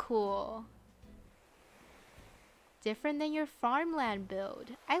hella cool. Different than your farmland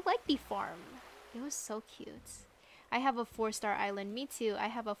build. I like the farm. It was so cute. I have a 4-star island. Me too. I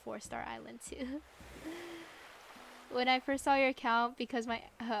have a 4-star island too. When I first saw your account, because my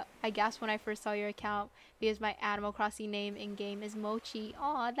I gasped when I first saw your account because my Animal Crossing name in game is Mochi.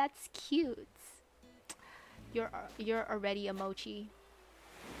 Aw, that's cute. You're already a Mochi.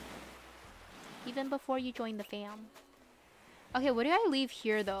 Even before you joined the fam. Okay, what do I leave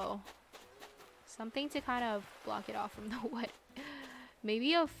here though? Something to kind of block it off from the wet.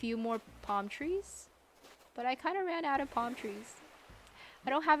 Maybe a few more palm trees? But I kind of ran out of palm trees. I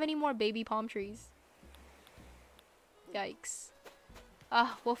don't have any more baby palm trees. Yikes.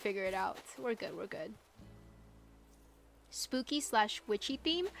 We'll figure it out. We're good, we're good. Spooky / witchy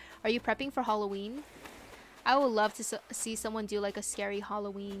theme? Are you prepping for Halloween? I would love to see someone do like a scary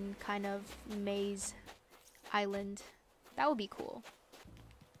Halloween kind of maze island. That would be cool.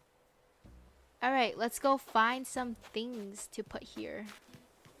 Alright, let's go find some things to put here.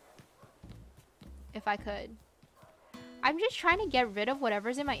 If I could. I'm just trying to get rid of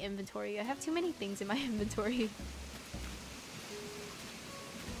whatever's in my inventory. I have too many things in my inventory.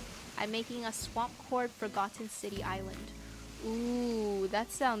 I'm making a swamp cord Forgotten City Island. Ooh,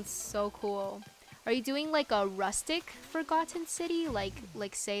 that sounds so cool. Are you doing like a rustic Forgotten City? Like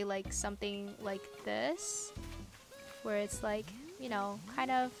say like something like this? Where it's like, you know,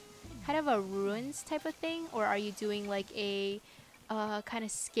 kind of a ruins type of thing? Or are you doing like a kind of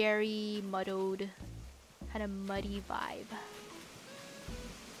scary, muddled, kind of muddy vibe?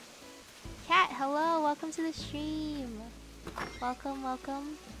 Cat, hello, welcome to the stream. Welcome,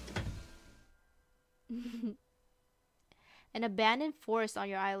 welcome. An abandoned forest on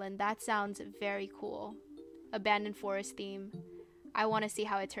your island. That sounds very cool. Abandoned forest theme. I want to see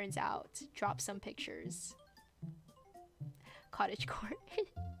how it turns out. Drop some pictures. Cottage court.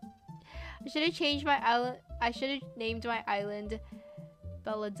 I should have changed my island. I should have named my island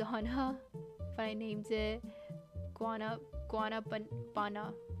Belladonna, but I named it Guana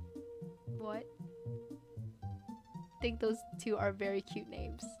Bana. What? I think those two are very cute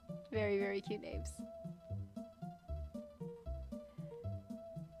names. Very, very cute names.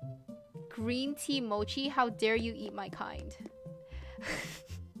 Green tea mochi, how dare you eat my kind.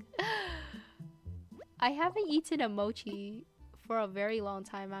 I haven't eaten a mochi for a very long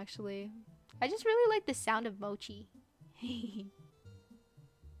time, actually. I just really like the sound of mochi.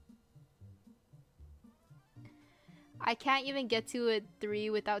 I can't even get to a 3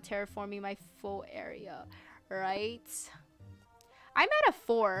 without terraforming my full area, right? I'm at a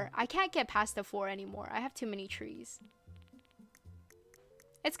 4. I can't get past a 4 anymore. I have too many trees.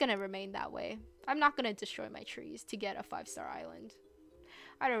 It's gonna remain that way. I'm not gonna destroy my trees to get a 5-star island.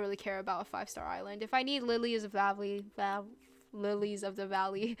 I don't really care about a 5-star island. If I need lilies of the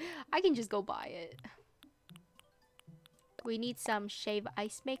valley, I can just go buy it. We need some shave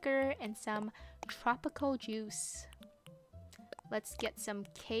ice maker and some tropical juice. Let's get some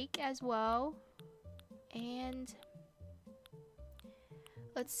cake as well. And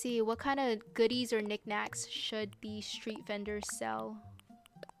let's see, what kind of goodies or knickknacks should the street vendors sell?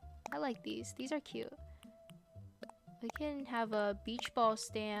 I like these. These are cute. We can have a beach ball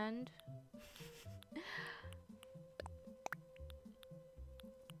stand.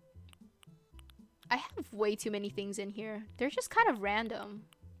 I have way too many things in here. They're just kind of random.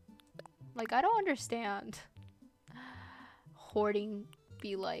 Like, I don't understand. Hoarding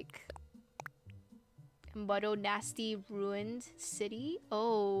be like Muddo Nasty Ruined City?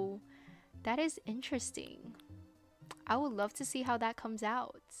 Oh, that is interesting. I would love to see how that comes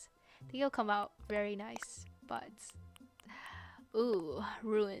out. I think it'll come out very nice, but ooh,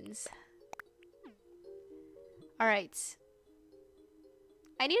 ruins. Alright.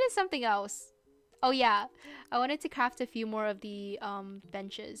 I needed something else. Oh yeah, I wanted to craft a few more of the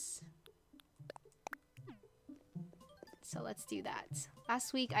benches. So let's do that.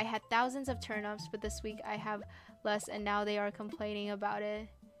 Last week I had thousands of turnips, but this week I have less, and now they are complaining about it.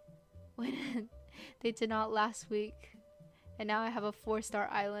 When they did not last week. And now I have a 4-star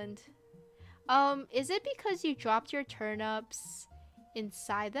island. Is it because you dropped your turnips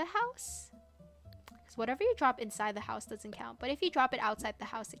inside the house? Because whatever you drop inside the house doesn't count. But if you drop it outside the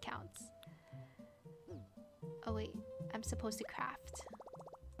house, it counts. Oh wait, I'm supposed to craft.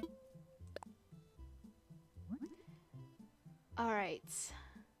 Alright.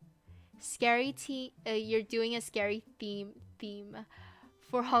 Scary you're doing a scary theme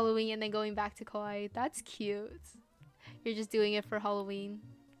for Halloween and then going back to kawaii. That's cute. You're just doing it for Halloween.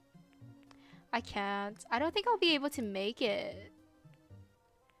 I can't. I don't think I'll be able to make it.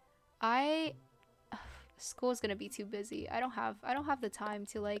 School's gonna be too busy. I don't have the time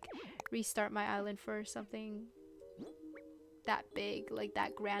to like restart my island for something that big, like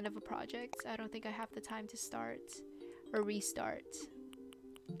that grand of a project. I don't think I have the time to start or restart.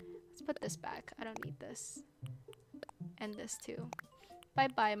 Let's put this back. I don't need this. And this too. Bye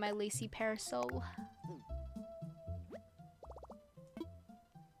bye, my lacy parasol.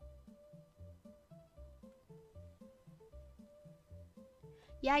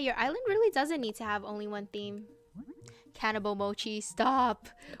 Yeah, your island really doesn't need to have only one theme. Cannibal mochi, stop.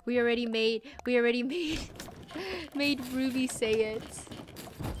 We already made made Ruby say it.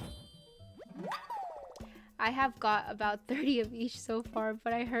 I have got about 30 of each so far,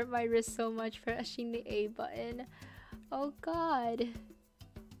 but I hurt my wrist so much pressing the A button. Oh god.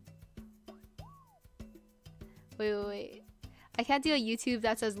 Wait. I can't do a YouTube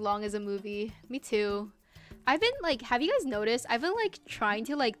that's as long as a movie. Me too. I've been like, have you guys noticed? I've been like trying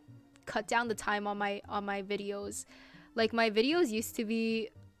to like cut down the time on my videos. Like my videos used to be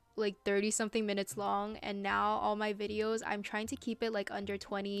like 30 something minutes long, and now all my videos I'm trying to keep it like under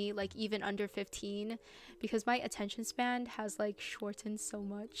 20, like even under 15, because my attention span has like shortened so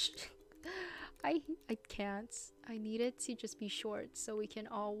much. I can't. I need it to just be short so we can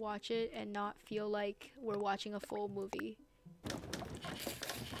all watch it and not feel like we're watching a full movie.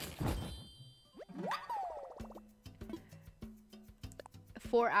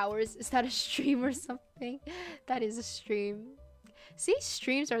 "4 hours? Is that a stream or something?" That is a stream. See,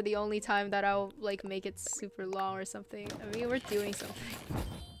 streams are the only time that I'll like make it super long or something. I mean, we're doing something.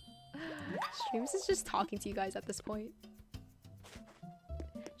 Streams is just talking to you guys at this point.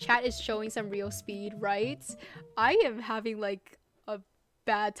 Chat is showing some real speed, right? I am having like a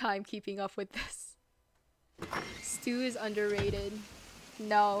bad time keeping up with this. Stew is underrated.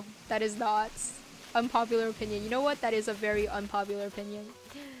 No, that is not. Unpopular opinion. You know what? That is a very unpopular opinion.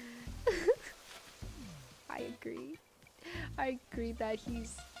 I agree. I agree that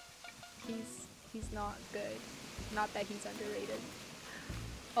he's not good. Not that he's underrated.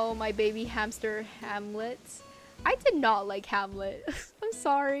 Oh, my baby hamster Hamlet. I did not like Hamlet. I'm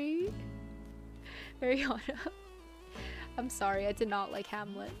sorry. Mariana. I'm sorry, I did not like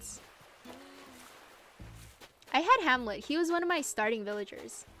Hamlet. I had Hamlet. He was one of my starting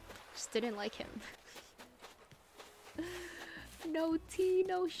villagers. Just didn't like him. No tea,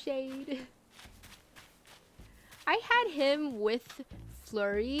 no shade. I had him with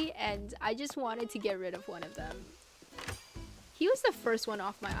Flurry, and I just wanted to get rid of one of them. He was the first one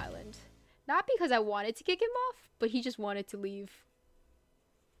off my island. Not because I wanted to kick him off, but he just wanted to leave.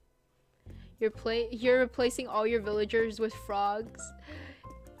 You're replacing all your villagers with frogs.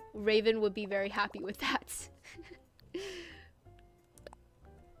 Raven would be very happy with that.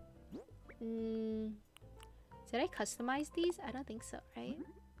 Did I customize these? I don't think so, right?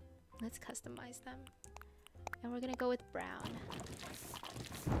 Let's customize them. And we're gonna go with brown.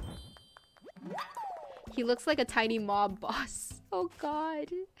 He looks like a tiny mob boss. Oh god.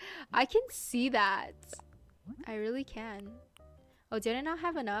 I can see that. I really can. Oh, did I not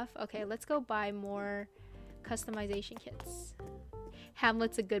have enough? Okay, let's go buy more customization kits.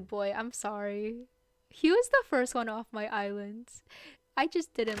 Hamlet's a good boy. I'm sorry. He was the first one off my island. I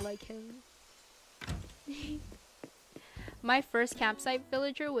just didn't like him. My first campsite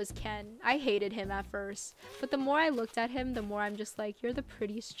villager was Ken. I hated him at first, but the more I looked at him, the more I'm just like, you're the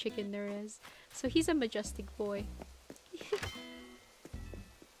prettiest chicken there is. So he's a majestic boy.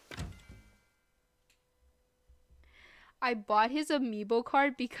 I bought his amiibo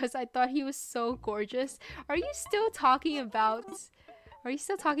card because I thought he was so gorgeous. Are you still talking about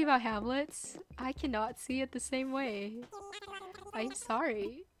Hamlet? I cannot see it the same way. I'm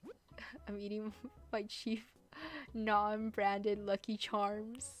sorry. I'm eating my chief non-branded Lucky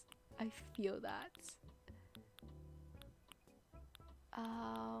Charms. I feel that.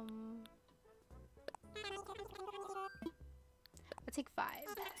 I'll take 5.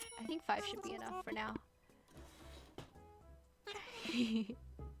 I think 5 should be enough for now.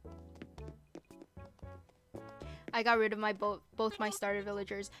 I got rid of my both my starter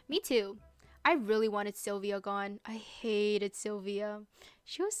villagers. Me too. I really wanted Sylvia gone. I hated Sylvia.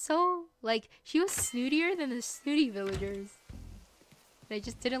 She was so, like, she was snootier than the snooty villagers. And I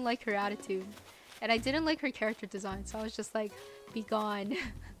just didn't like her attitude. And I didn't like her character design, so I was just like, be gone.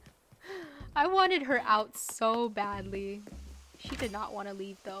 I wanted her out so badly. She did not want to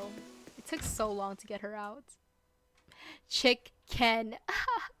leave though. It took so long to get her out. Chick Ken.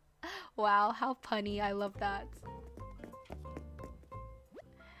 Wow, how punny. I love that.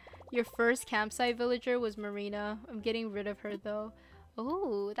 Your first campsite villager was Marina. I'm getting rid of her though.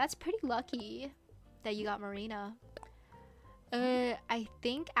 Oh, that's pretty lucky that you got Marina. I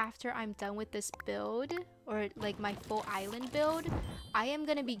think after I'm done with this build, or like my full island build, I am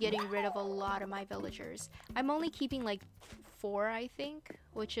gonna be getting rid of a lot of my villagers. I'm only keeping like 4, I think,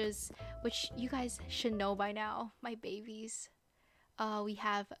 which you guys should know by now, my babies. We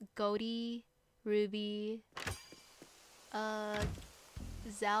have Goaty, Ruby,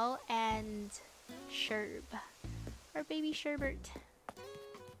 Zell, and Sherb. Our baby Sherbert.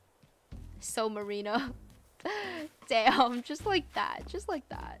 So Marina. Damn, just like that. Just like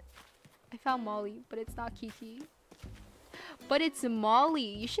that. I found Molly, but it's not Kiki. But it's Molly.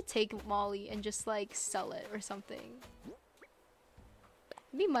 You should take Molly and just like sell it or something.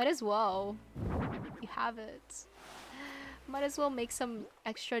 We might as well. You have it. Might as well make some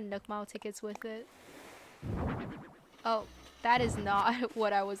extra Nook Mile tickets with it. Oh, that is not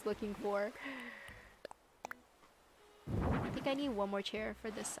what I was looking for. I think I need one more chair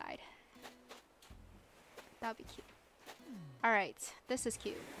for this side. That would be cute. Alright, this is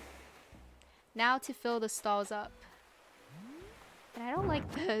cute. Now to fill the stalls up. And I don't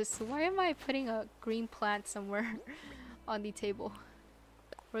like this. Why am I putting a green plant somewhere on the table?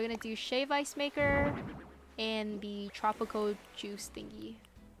 We're gonna do Shave Ice Maker and the tropical juice thingy.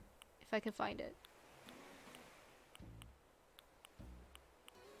 If I can find it.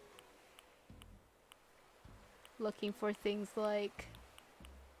 Looking for things like...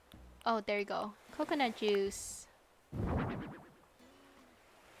 Oh, there you go. Coconut juice.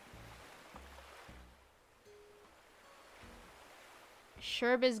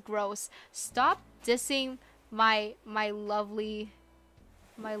 Sherb is gross. Stop dissing my lovely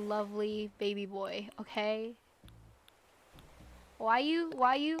baby boy, okay? Why you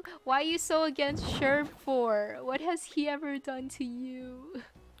so against Sherb for? What has he ever done to you?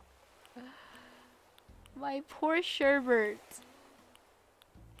 My poor Sherbert.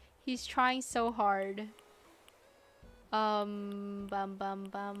 He's trying so hard. Bum.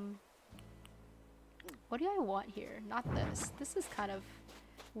 What do I want here? Not this. This is kind of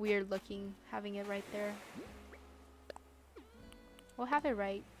weird looking, having it right there. We'll have it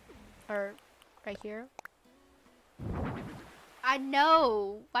right here. I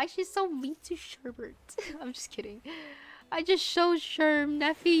know! Why is she so mean to Sherbert? I'm just kidding. I just showed Sherb,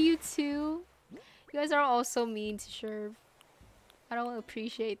 Neffy, you too. You guys are all so mean to Sherb. I don't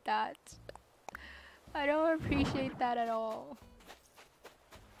appreciate that. I don't appreciate that at all.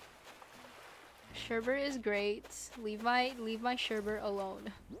 Sherbet is great. Leave my sherbet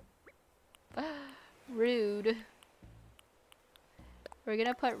alone. Rude. We're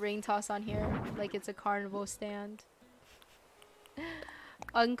gonna put ring toss on here like it's a carnival stand.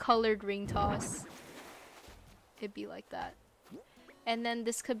 Uncolored ring toss. It'd be like that. And then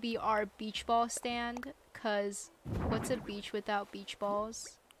this could be our beach ball stand, cause what's a beach without beach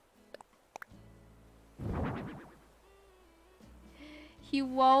balls? He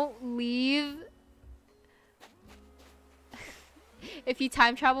won't leave. If you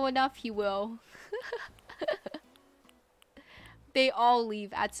time travel enough, he will. They all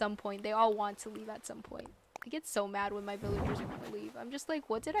leave at some point. They all want to leave at some point. I get so mad when my villagers want to leave. I'm just like,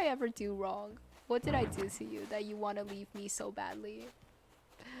 what did I ever do wrong? What did I do to you that you want to leave me so badly?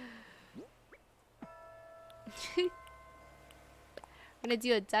 I'm gonna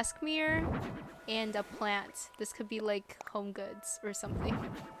do a desk mirror and a plant. This could be like home goods or something.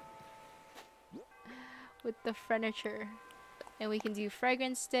 With the furniture. And we can do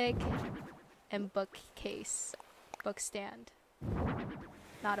fragrance stick and bookcase. Book stand.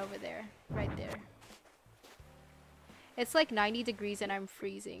 Not over there. Right there. It's like 90 degrees and I'm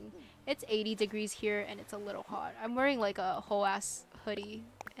freezing. It's 80 degrees here and it's a little hot. I'm wearing like a whole ass hoodie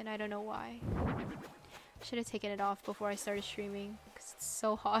and I don't know why. Should have taken it off before I started streaming because it's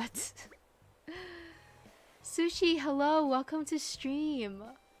so hot. Sushi, hello, welcome to stream.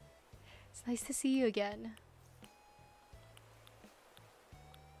 It's nice to see you again.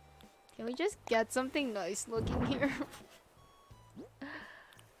 Can we just get something nice looking here?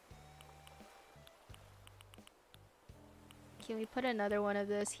 Can we put another one of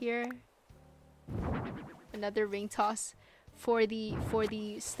this here? Another ring toss for the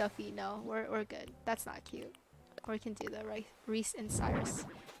stuffy. No, we're good. That's not cute. Or we can do the Reese and Cyrus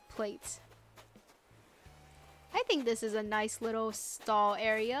plate. I think this is a nice little stall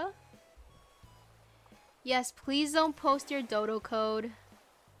area. Yes, please don't post your dodo code.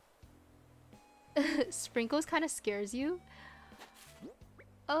 Sprinkles kind of scares you.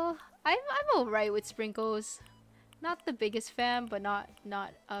 Oh, I'm alright with Sprinkles. Not the biggest fan, but not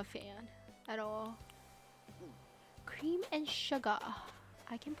a fan at all. Cream and sugar.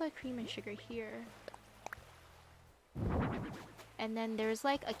 I can put cream and sugar here. And then there's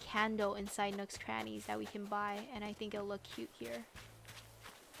like a candle inside Nooks Crannies that we can buy, and I think it'll look cute here.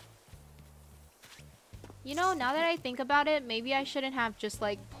 You know, now that I think about it, maybe I shouldn't have just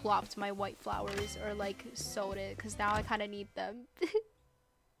like plopped my white flowers or like sewed it, because now I kind of need them.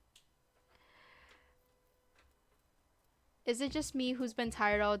 Is it just me who's been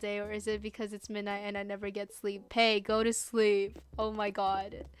tired all day, or is it because it's midnight and I never get sleep? Pay, go to sleep. Oh my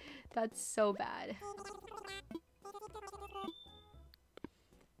god. That's so bad.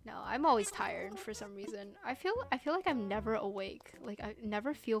 No, I'm always tired for some reason. I feel like I'm never awake. Like I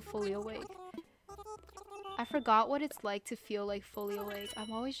never feel fully awake. I forgot what it's like to feel like fully awake.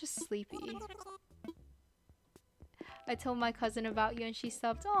 I'm always just sleepy. I told my cousin about you and she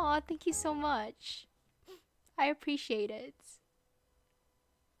stopped. Aw, thank you so much. I appreciate it.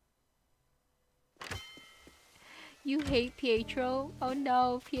 You hate Pietro? Oh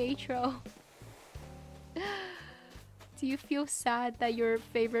no, Pietro. Do you feel sad that your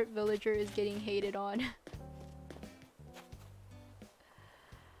favorite villager is getting hated on?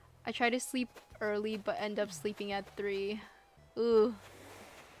 I try to sleep early but end up sleeping at 3. Ooh.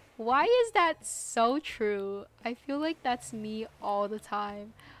 Why is that so true? I feel like that's me all the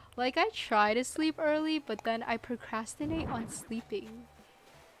time. Like, I try to sleep early, but then I procrastinate on sleeping.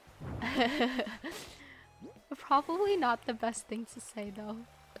 Probably not the best thing to say, though.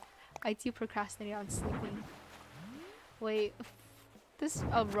 I do procrastinate on sleeping. Wait, this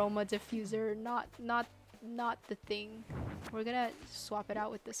aroma diffuser, not the thing. We're gonna swap it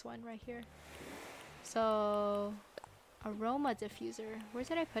out with this one right here. So, aroma diffuser. Where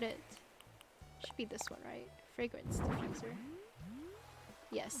did I put it? Should be this one, right? Fragrance diffuser.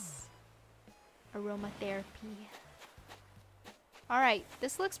 Yes. Aromatherapy. Alright,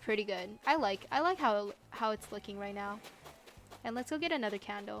 this looks pretty good. I like how it's looking right now. And let's go get another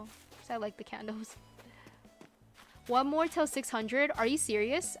candle, because I like the candles. One more till 600? Are you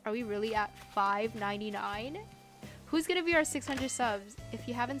serious? Are we really at $5.99? Who's gonna be our 600 subs? If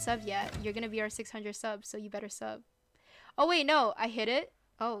you haven't subbed yet, you're gonna be our 600 subs, so you better sub. Oh wait, no, I hit it?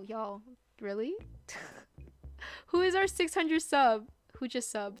 Oh, y'all, really? Who is our 600 sub? Who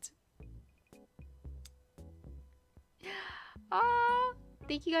just subbed? Ah,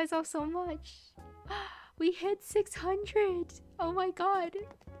 thank you guys all so much. We hit 600. Oh my god.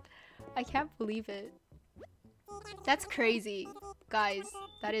 I can't believe it. That's crazy. Guys,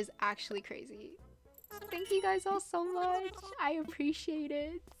 that is actually crazy. Thank you guys all so much. I appreciate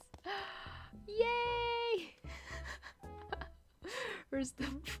it. Yay! Where's the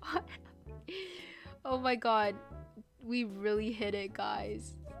fire? Oh my god. We really hit it,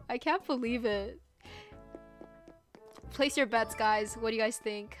 guys. I can't believe it. Place your bets, guys. What do you guys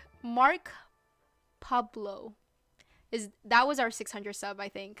think? Mark Pablo. That was our 600 sub, I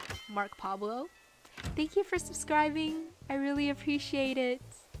think. Mark Pablo. Thank you for subscribing. I really appreciate it.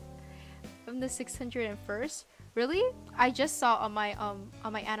 I'm the 601st. Really? I just saw on my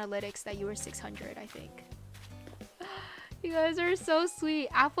analytics that you were 600, I think. You guys are so sweet.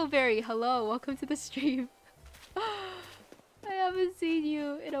 Appleberry, hello. Welcome to the stream. I haven't seen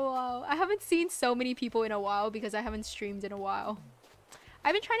you in a while. I haven't seen so many people in a while because I haven't streamed in a while.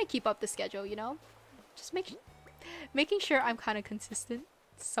 I've been trying to keep up the schedule, you know? Just making sure I'm kind of consistent.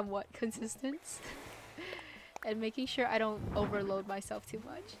 Somewhat consistent. And making sure I don't overload myself too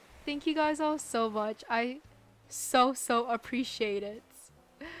much. Thank you guys all so much. I so appreciate it.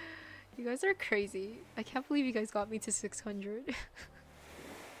 You guys are crazy. I can't believe you guys got me to 600.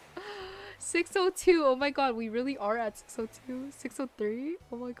 602. Oh my god, we really are at 602. 603.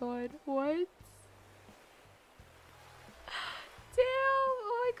 Oh my god. What? Damn.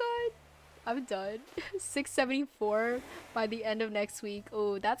 Oh my god. I'm done. 674 by the end of next week.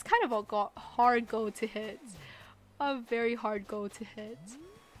 Oh, that's kind of a hard goal to hit. A very hard goal to hit.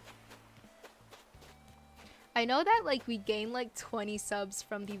 I know that like we gained like 20 subs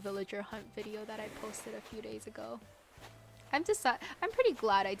from the villager hunt video that I posted a few days ago. I'm pretty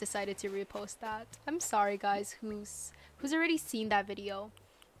glad I decided to repost that. I'm sorry guys who's already seen that video.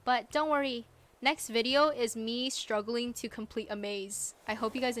 But don't worry. Next video is me struggling to complete a maze. I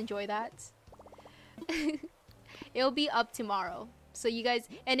hope you guys enjoy that. It'll be up tomorrow. So you guys,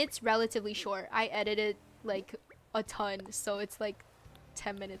 and it's relatively short. I edited like a ton, so it's like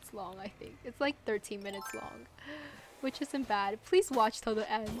 10 minutes long, I think. It's like 13 minutes long, which isn't bad. Please watch till the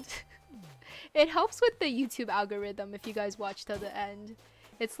end. It helps with the YouTube algorithm if you guys watch till the end.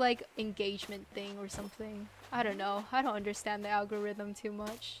 It's like engagement thing or something. I don't know. I don't understand the algorithm too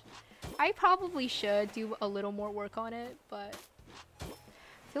much. I probably should do a little more work on it, but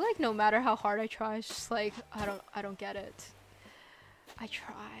I feel like no matter how hard I try, it's just like I don't get it. I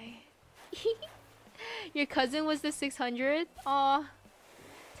try. Your cousin was the 600th? Aw.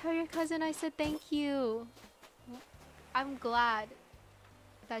 Tell your cousin I said thank you. I'm glad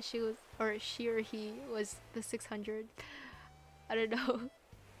that she or he was the 600. I don't know.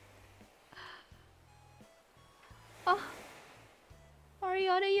 Oh.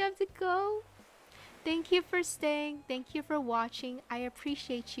 Ariana, you have to go. Thank you for staying. Thank you for watching. I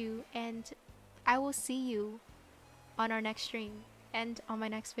appreciate you. And I will see you on our next stream and on my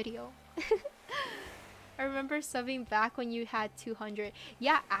next video. I remember subbing back when you had 200.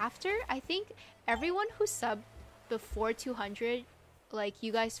 Yeah, after, I think everyone who subbed before 200, like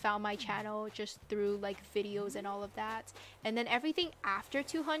you guys found my channel just through like videos and all of that. And then everything after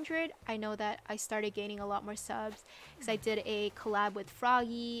 200, I know that I started gaining a lot more subs because I did a collab with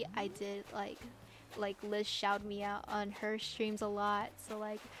Froggy. I did like Liz shouted me out on her streams a lot. So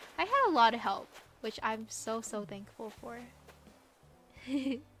like I had a lot of help, which I'm so thankful for.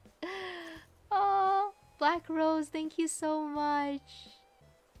 Oh, Black Rose, thank you so much.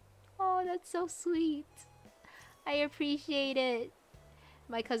 Oh, that's so sweet. I appreciate it.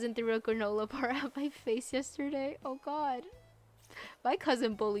 My cousin threw a granola bar at my face yesterday. Oh god. My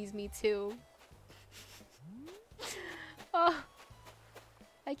cousin bullies me too. Oh,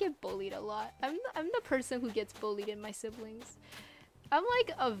 I get bullied a lot. I'm the person who gets bullied in my siblings. I'm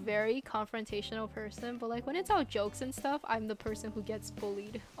like a very confrontational person, but like when it's all jokes and stuff, I'm the person who gets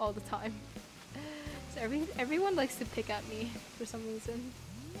bullied all the time. So everyone likes to pick at me for some reason.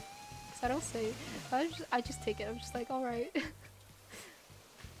 So I don't say it. I just take it. I'm just like, alright.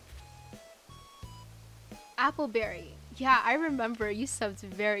 Appleberry. Yeah, I remember you subbed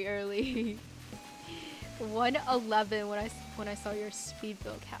very early. 111 when I saw your speed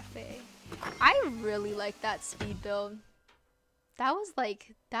build cafe. I really like that speed build. That was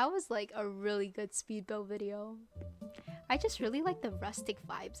like a really good speed build video. I just really like the rustic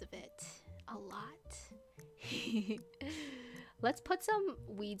vibes of it a lot. Let's put some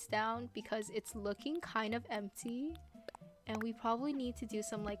weeds down because it's looking kind of empty and we probably need to do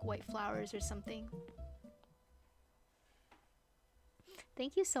some like white flowers or something.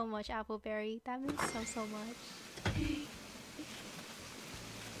 Thank you so much, Appleberry. That means so much.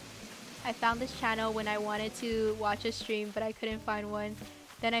 I found this channel when I wanted to watch a stream, but I couldn't find one.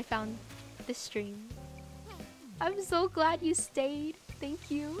 Then I found this stream. I'm so glad you stayed.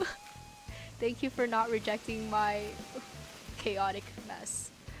 Thank you. Thank you for not rejecting my chaotic mess.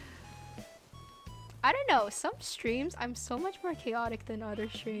 I don't know, some streams I'm so much more chaotic than other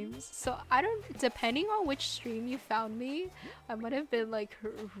streams. So I don't, depending on which stream you found me, I might have been like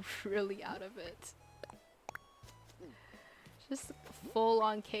really out of it. Just full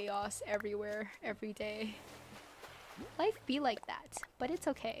on chaos everywhere, every day. Life be like that, but it's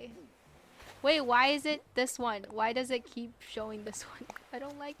okay. Wait, why is it this one? Why does it keep showing this one? I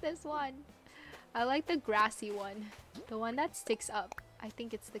don't like this one. I like the grassy one. The one that sticks up. I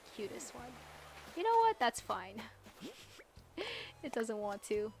think it's the cutest one. You know what? That's fine. It doesn't want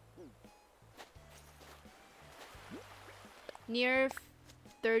to. Near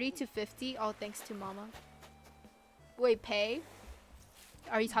 30 to 50. Oh, thanks to mama. Wait, Pay?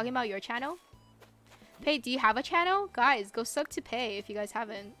 Are you talking about your channel? Pay, do you have a channel? Guys, go sub to Pay if you guys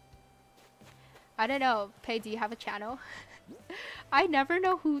haven't. I don't know. Pay, do you have a channel? I never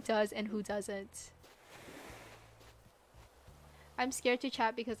know who does and who doesn't. I'm scared to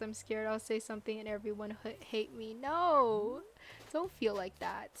chat because I'm scared I'll say something and everyone hate me. No! Don't feel like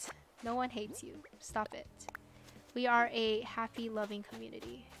that. No one hates you. Stop it. We are a happy, loving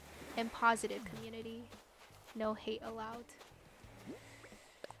community. And positive community. No hate allowed.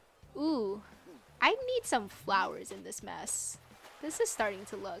 Ooh. I need some flowers in this mess. This is starting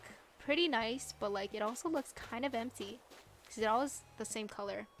to look pretty nice, but like it also looks kind of empty. Because it all is the same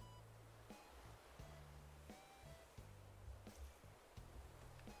color.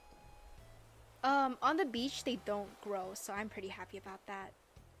 On the beach they don't grow, so I'm pretty happy about that.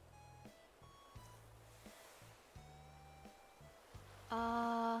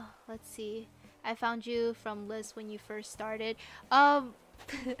 Let's see. I found you from Liz when you first started.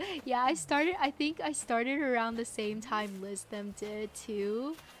 Yeah, I think I started around the same time Liz them did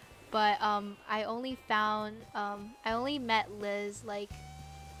too. But I only met Liz like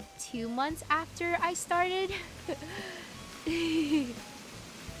 2 months after I started.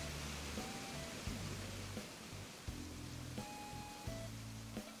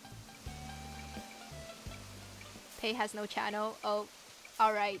 Pay has no channel. Oh,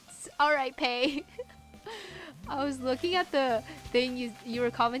 alright. Alright, Pay. I was looking at the thing you were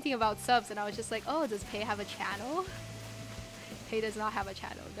commenting about subs and I was just like, oh, does Pay have a channel? Pay does not have a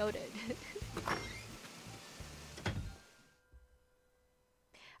channel. Noted.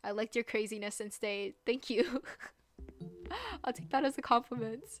 I liked your craziness and stayed. Thank you. I'll take that as a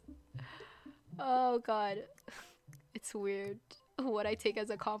compliment. Oh god. It's weird what I take as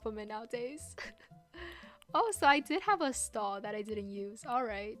a compliment nowadays. Oh, so I did have a stall that I didn't use.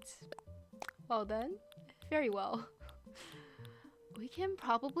 Alright. Well then. Very well. We can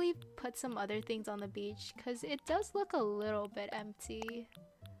probably put some other things on the beach because it does look a little bit empty.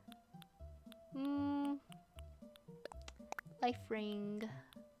 Life ring.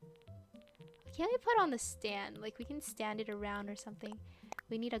 Can't we put on the stand? Like we can stand it around or something.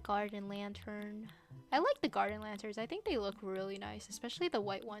 We need a garden lantern. I like the garden lanterns. I think they look really nice, especially the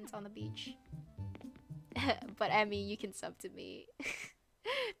white ones on the beach. But Emmy, you can sub to me.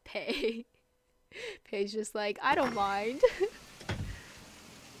 Pay. Pay's just like, I don't mind.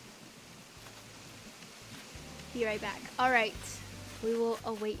 Be right back. Alright. We will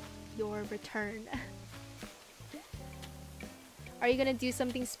await your return. Are you gonna do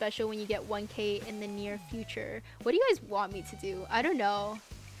something special when you get 1K in the near future? What do you guys want me to do? I don't know.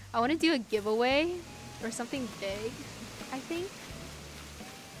 I want to do a giveaway or something big, I think.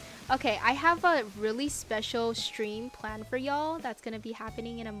 Okay, I have a really special stream planned for y'all that's gonna be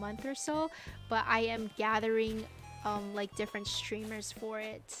happening in a month or so, but I am gathering like different streamers for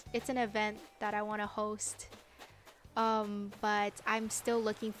it. It's an event that I want to host, but I'm still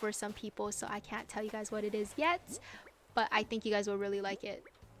looking for some people, so I can't tell you guys what it is yet, but I think you guys will really like it.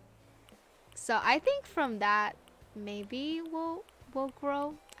 So I think from that maybe we'll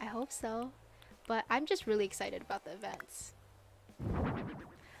grow. I hope so, but I'm just really excited about the events.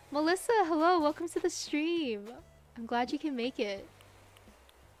 Melissa, hello, welcome to the stream. I'm glad you can make it.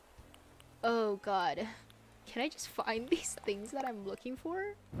 Oh god. Can I just find these things that I'm looking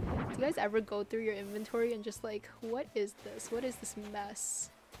for? Do you guys ever go through your inventory and just like, what is this? What is this mess?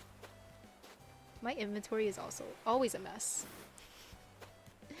 My inventory is also always a mess.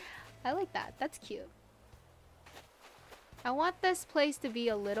 I like that. That's cute. I want this place to be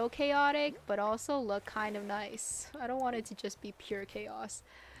a little chaotic, but also look kind of nice. I don't want it to just be pure chaos.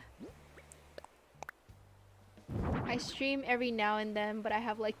 I stream every now and then, but I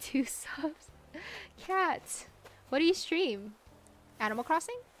have like 2 subs. Cat, what do you stream? Animal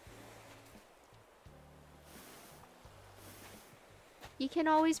Crossing? You can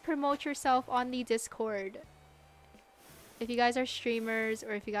always promote yourself on the Discord. If you guys are streamers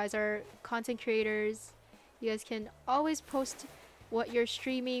or if you guys are content creators, you guys can always post what you're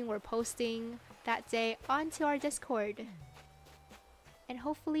streaming or posting that day onto our Discord. And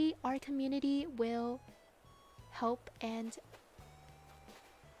hopefully our community will help and...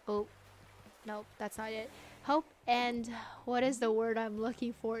 Oh, no, that's not it. Help and... What is the word I'm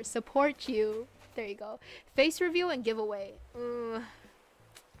looking for? Support you. There you go. Face reveal and giveaway.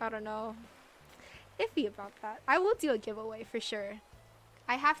 I don't know. Iffy about that. I will do a giveaway for sure.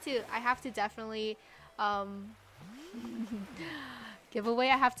 I have to definitely giveaway.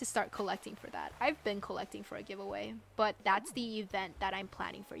 I have to start collecting for that. I've been collecting for a giveaway, but that's the event that I'm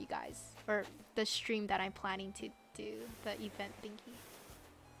planning for you guys, or the stream that I'm planning to do, the event thingy.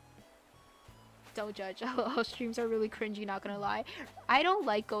 Don't judge. All streams are really cringy, not gonna lie. I don't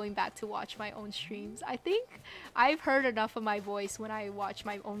like going back to watch my own streams. I think I've heard enough of my voice when I watch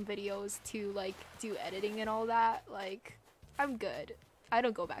my own videos to like do editing and all that. Like, I'm good. I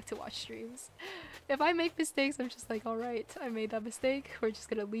don't go back to watch streams. If I make mistakes, I'm just like, alright, I made that mistake. We're just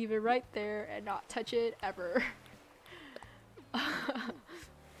gonna leave it right there and not touch it ever.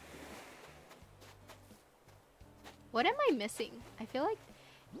 What am I missing? I feel like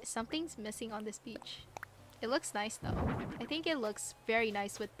something's missing on this beach. It looks nice though. I think it looks very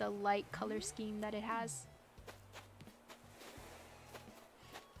nice with the light color scheme that it has.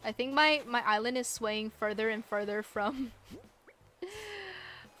 I think my island is swaying further and further from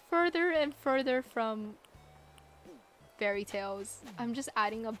further and further from fairy tales. I'm just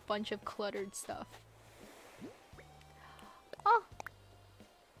adding a bunch of cluttered stuff. Oh,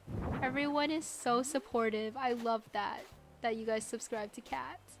 everyone is so supportive. I love that you guys subscribe to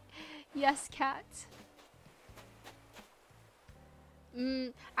Cat. Yes, Cat.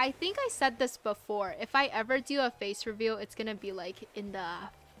 I think I said this before. If I ever do a face reveal, it's gonna be like in the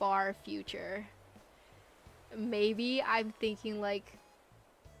far future. Maybe I'm thinking like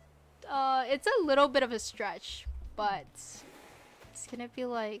it's a little bit of a stretch, but it's gonna be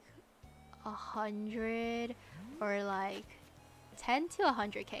like 100 or like 10 to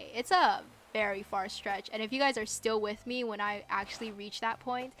 100k. It's a very far stretch, and if you guys are still with me when I actually reach that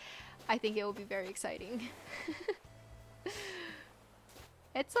point, I think it will be very exciting.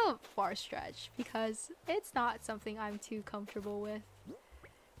 It's a far stretch because it's not something I'm too comfortable with,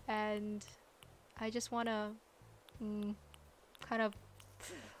 and I just want to kind of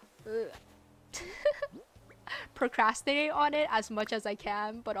procrastinate on it as much as I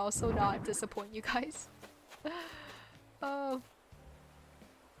can, but also not disappoint you guys. Oh,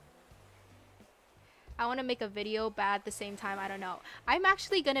 I want to make a video, but at the same time, I don't know. I'm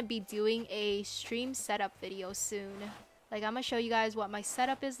actually gonna be doing a stream setup video soon. Like, I'm gonna show you guys what my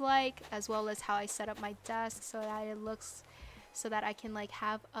setup is like, as well as how I set up my desk so that it looks, so that I can like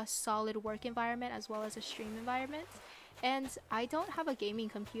have a solid work environment as well as a stream environment. And I don't have a gaming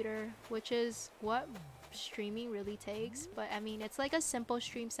computer, which is what streaming really takes. But I mean, it's like a simple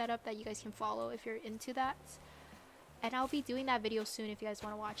stream setup that you guys can follow if you're into that. And I'll be doing that video soon if you guys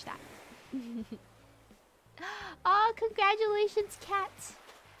want to watch that. Oh, congratulations, Cat.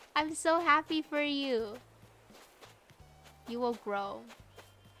 I'm so happy for you. You will grow.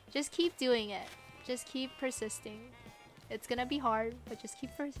 Just keep doing it. Just keep persisting. It's gonna be hard, but just keep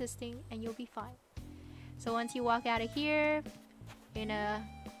persisting and you'll be fine. So once you walk out of here, you're gonna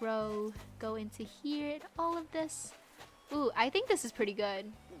go into here and all of this. Ooh, I think this is pretty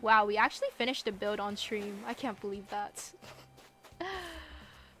good. Wow, we actually finished the build on stream. I can't believe that.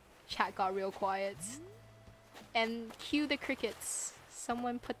 Chat got real quiet. And cue the crickets.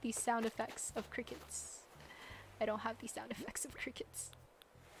 Someone put these sound effects of crickets. I don't have these sound effects of crickets.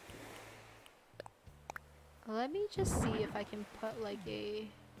 Let me just see if I can put like a...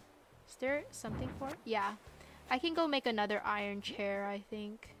 Is there something for it? Yeah. I can go make another iron chair, I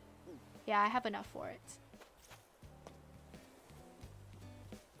think. Yeah, I have enough for it.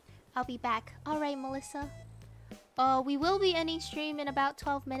 I'll be back. Alright, Melissa. We will be ending stream in about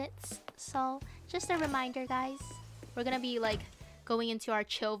 12 minutes. So, just a reminder, guys. We're gonna be like going into our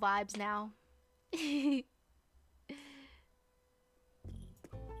chill vibes now.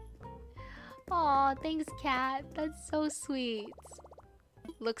 Aw, thanks, Cat. That's so sweet.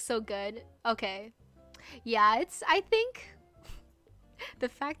 Looks so good. Okay. Yeah, it's... I think... the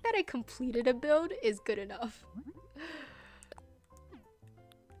fact that I completed a build is good enough.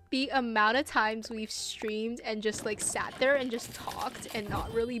 The amount of times we've streamed and just like sat there and just talked and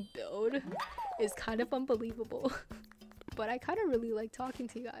not really build is kind of unbelievable. But I kind of really like talking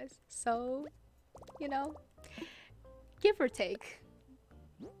to you guys. So, you know, give or take.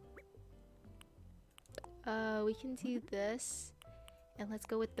 We can do this. And let's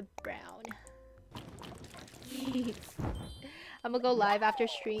go with the brown. I'm gonna go live after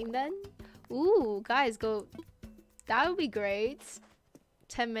stream then. Ooh, guys, go. That would be great.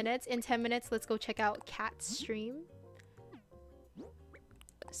 10 minutes. In 10 minutes, let's go check out Kat's stream.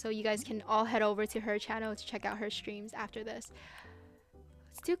 So you guys can all head over to her channel to check out her streams after this.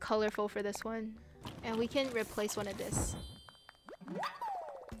 Let's do colorful for this one. And we can replace one of this.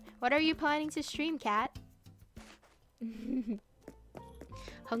 What are you planning to stream, Kat?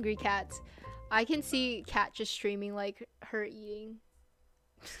 Hungry cat. I can see Kat just streaming like her eating.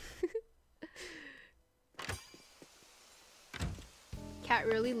 Kat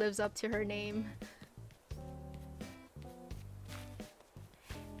really lives up to her name.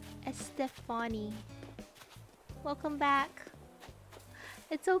 Estefani. Welcome back.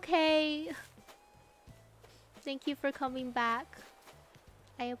 It's okay. Thank you for coming back.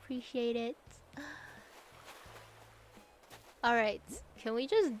 I appreciate it. Alright, can we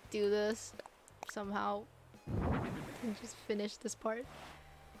just do this somehow? And just finish this part.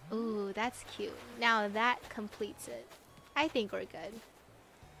 Ooh, that's cute. Now that completes it. I think we're good.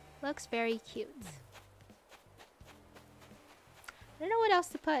 Looks very cute. I don't know what else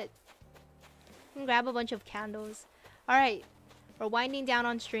to put. I can grab a bunch of candles. Alright, we're winding down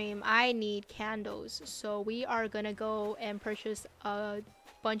on stream. I need candles. So we are gonna go and purchase a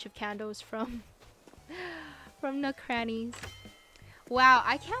bunch of candles from Nook Crannies. Wow,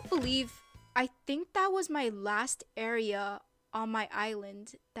 I can't believe, I think that was my last area on my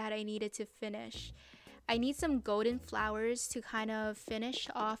island that I needed to finish. I need some golden flowers to kind of finish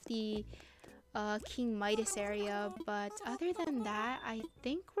off the King Midas area, but other than that, I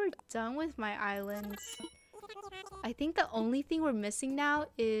think we're done with my islands. I think the only thing we're missing now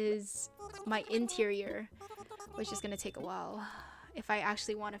is my interior, which is gonna take a while if I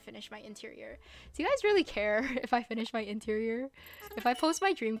actually want to finish my interior. Do you guys really care if I finish my interior? If I post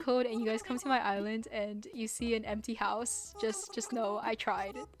my dream code and you guys come to my island and you see an empty house, just know I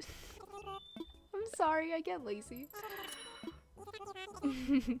tried. I'm sorry, I get lazy.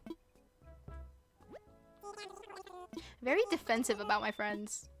 Very defensive about my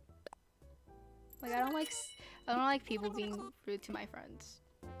friends. Like I don't like people being rude to my friends.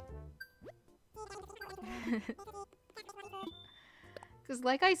 Because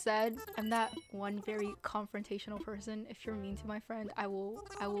like I said, I'm that one very confrontational person. If you're mean to my friend, I will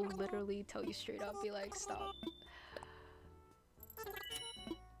literally tell you straight up, be like, stop.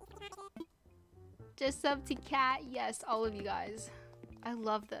 Just sub to Kat. Yes, all of you guys. I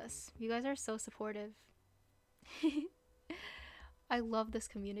love this. You guys are so supportive. I love this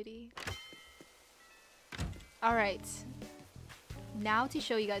community. Alright. Now to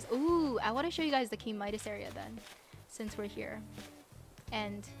show you guys. Ooh, I want to show you guys the King Midas area then. Since we're here.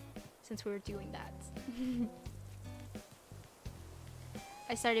 And since we were doing that.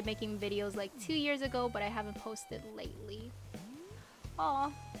 I started making videos like 2 years ago, but I haven't posted lately. Aw.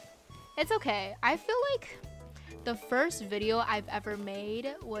 It's okay. I feel like the first video I've ever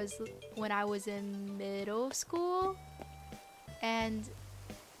made was when I was in middle school. And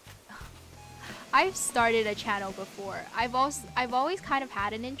I've started a channel before. I've always kind of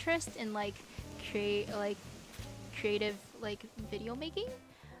had an interest in like creative like video making,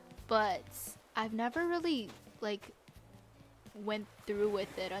 but I've never really like went through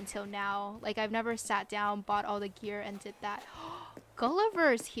with it until now. Like I've never sat down, bought all the gear and did that.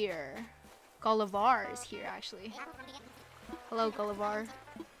 Gulliver's here. Gullivar is here actually. Hello Gullivar.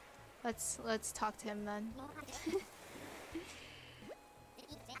 Let's talk to him then.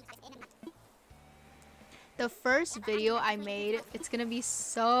 The first video I made, it's gonna be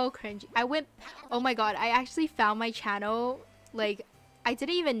so cringy. Oh my god, I actually found my channel. Like, I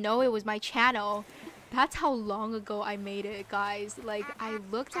didn't even know it was my channel. That's how long ago I made it, guys. Like, I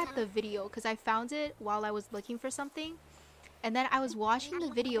looked at the video because I found it while I was looking for something. And then I was watching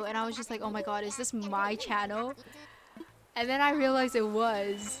the video and I was just like, oh my god, is this my channel? And then I realized it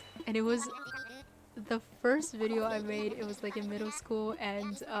was. And it was the first video I made. It was like in middle school,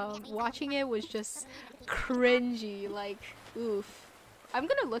 and watching it was just cringy. Like, oof. I'm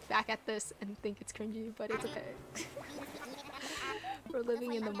gonna look back at this and think it's cringy, but it's okay. We're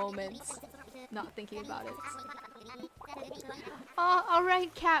living in the moment, not thinking about it.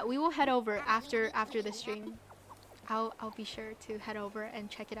 Alright, Kat, we will head over after the stream. I'll be sure to head over and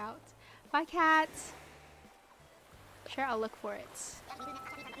check it out. Bye, Kat. Sure, I'll look for it.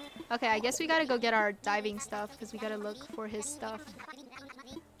 Okay, I guess we gotta go get our diving stuff because we gotta look for his stuff.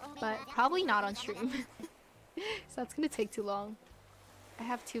 But probably not on stream. So that's gonna take too long. I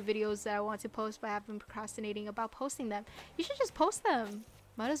have 2 videos that I want to post, but I have been procrastinating about posting them. You should just post them.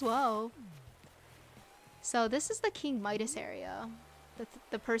 Might as well. So this is the King Midas area.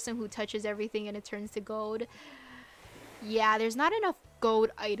 The person who touches everything and it turns to gold. Yeah, there's not enough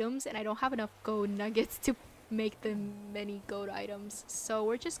gold items and I don't have enough gold nuggets to make the many gold items. So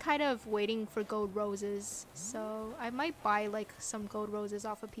we're just kind of waiting for gold roses. So I might buy like some gold roses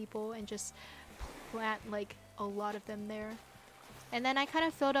off of people and just plant like a lot of them there. And then I kind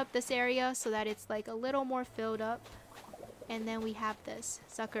of filled up this area so that it's like a little more filled up. And then we have this.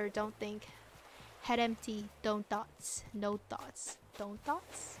 Sucker, don't think. Head empty, don't thoughts. No thoughts. Don't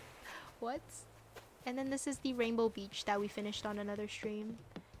thoughts? What? And then this is the Rainbow Beach that we finished on another stream.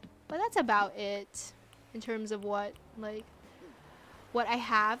 But that's about it in terms of what I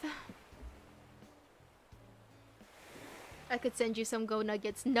have. I could send you some Go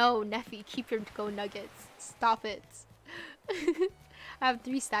Nuggets. No, Neffy, keep your Go Nuggets. Stop it. I have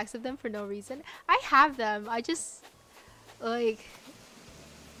 3 stacks of them for no reason. I have them. I just like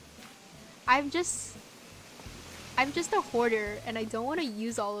I'm just a hoarder and I don't want to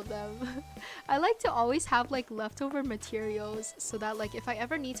use all of them. I like to always have like leftover materials so that like if I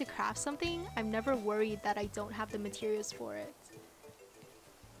ever need to craft something, I'm never worried that I don't have the materials for it.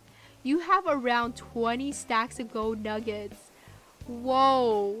 You have around 20 stacks of gold nuggets.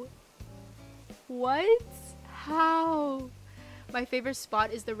 Whoa. What? How? My favorite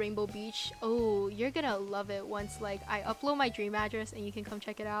spot is the Rainbow Beach. Oh, you're gonna love it once like I upload my dream address and you can come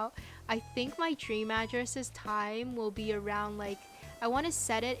check it out. I think my dream address's time will be around like, I want to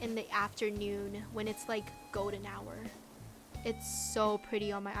set it in the afternoon when it's like golden hour. It's so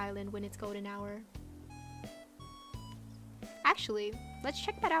pretty on my island when it's golden hour. Actually, let's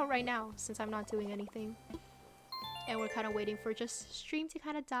check that out right now since I'm not doing anything. And we're kind of waiting for just stream to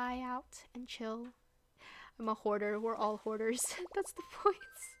kind of die out and chill. I'm a hoarder. We're all hoarders. That's the point.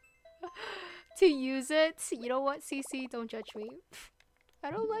 To use it. You know what, CC? Don't judge me.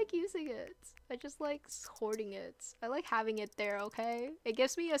 I don't like using it. I just like hoarding it. I like having it there, okay? It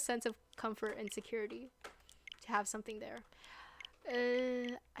gives me a sense of comfort and security to have something there.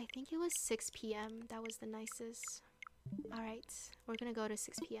 I think it was 6 p.m. That was the nicest. Alright, we're gonna go to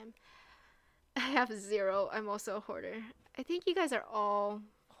 6 p.m. I have 0. I'm also a hoarder. I think you guys are all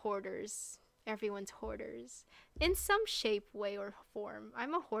hoarders. Everyone's hoarders. In some shape, way, or form.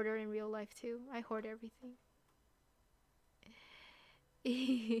 I'm a hoarder in real life too. I hoard everything.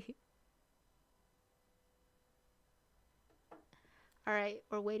 Alright,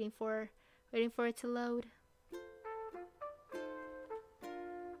 we're waiting for it to load.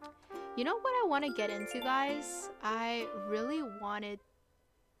 You know what I want to get into, guys? I really wanted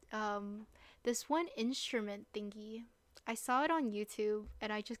this one instrument thingy. I saw it on YouTube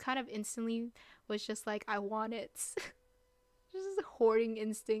and I just kind of instantly was just like, I want it. Just hoarding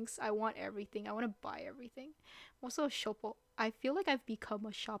instincts. I want everything. I want to buy everything. I'm also a shopper. I feel like I've become a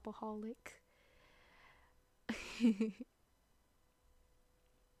shopaholic.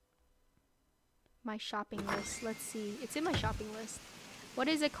 My shopping list. Let's see. It's in my shopping list. What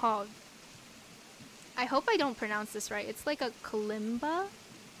is it called? I hope I don't pronounce this right. It's like a kalimba.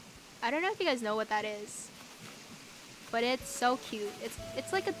 I don't know if you guys know what that is. But it's so cute.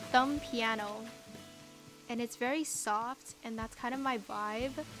 It's like a thumb piano. And it's very soft. And that's kind of my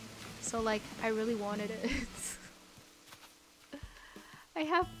vibe. So like, I really wanted it. I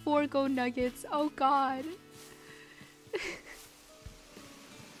have 4 gold nuggets. Oh god.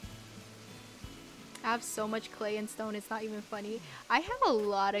 I have so much clay and stone, it's not even funny. I have a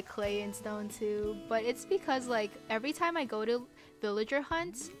lot of clay and stone too, but it's because like every time I go to villager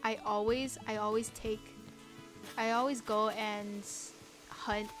hunts, I always go and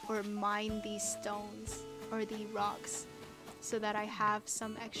hunt or mine these stones or the rocks so that I have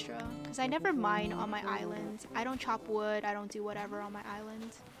some extra, because I never mine on my island. I don't chop wood, I don't do whatever on my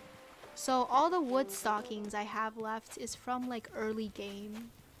island. So all the wood stockings I have left is from like early game,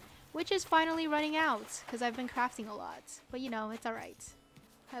 which is finally running out because I've been crafting a lot. But you know, it's alright.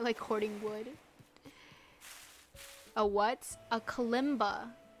 I like hoarding wood. A what? A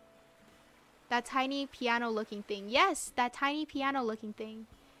kalimba. That tiny piano looking thing. Yes, that tiny piano looking thing.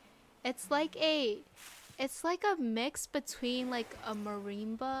 It's like a mix between like a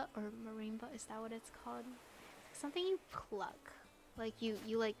marimba or marimba, is that what it's called? Something you pluck. Like you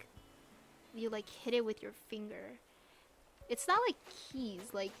hit it with your finger. It's not like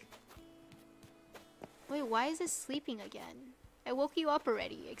keys, like... Wait, why is it sleeping again? I woke you up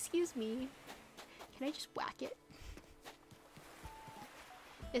already. Excuse me. Can I just whack it?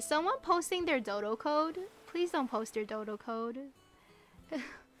 Is someone posting their dodo code? Please don't post your dodo code.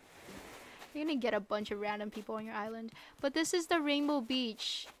 You're gonna get a bunch of random people on your island. But this is the Rainbow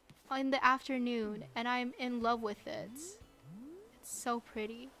Beach in the afternoon, and I'm in love with it. It's so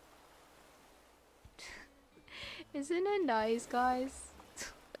pretty. Isn't it nice, guys?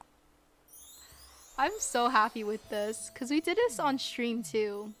 I'm so happy with this because we did this on stream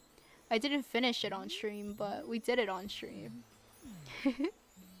too. I didn't finish it on stream, but we did it on stream.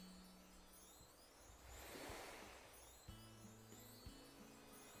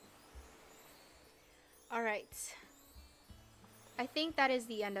 Alright. I think that is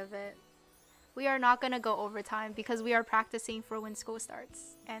the end of it. We are not gonna go overtime because we are practicing for when school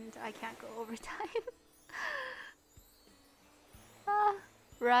starts. And I can't go overtime.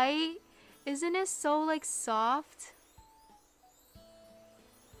 Right? Isn't it so like soft?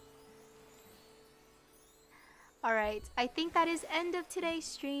 Alright, I think that is end of today's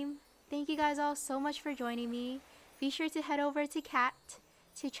stream. Thank you guys all so much for joining me. Be sure to head over to Kat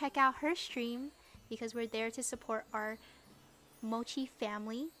to check out her stream because we're there to support our Mochi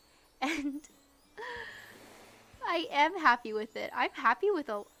family. And I am happy with it. I'm happy with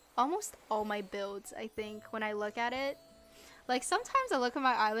almost all my builds, I think, when I look at it. Like, sometimes I look at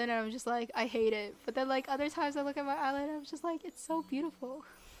my island and I'm just like, I hate it. But then, like, other times I look at my island and I'm just like, it's so beautiful.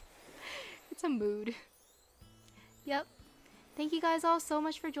 It's a mood. Yep. Thank you guys all so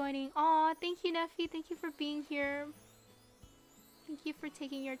much for joining. Aw, thank you, Neffy. Thank you for being here. Thank you for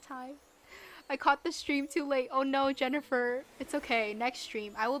taking your time. I caught the stream too late. Oh no, Jennifer. It's okay. Next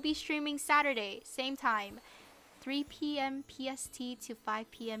stream. I will be streaming Saturday, same time. 3 p.m. PST to 5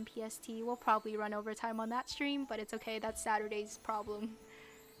 p.m. PST. We'll probably run overtime on that stream, but it's okay. That's Saturday's problem.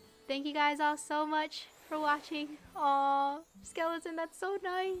 Thank you guys all so much for watching. Aw, Skeleton, that's so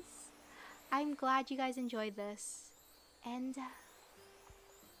nice. I'm glad you guys enjoyed this. And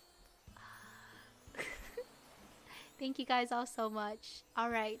thank you guys all so much.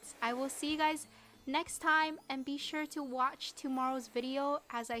 Alright, I will see you guys next time, and be sure to watch tomorrow's video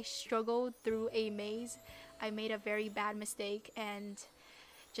as I struggled through a maze. I made a very bad mistake and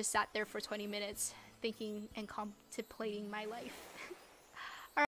just sat there for 20 minutes thinking and contemplating my life.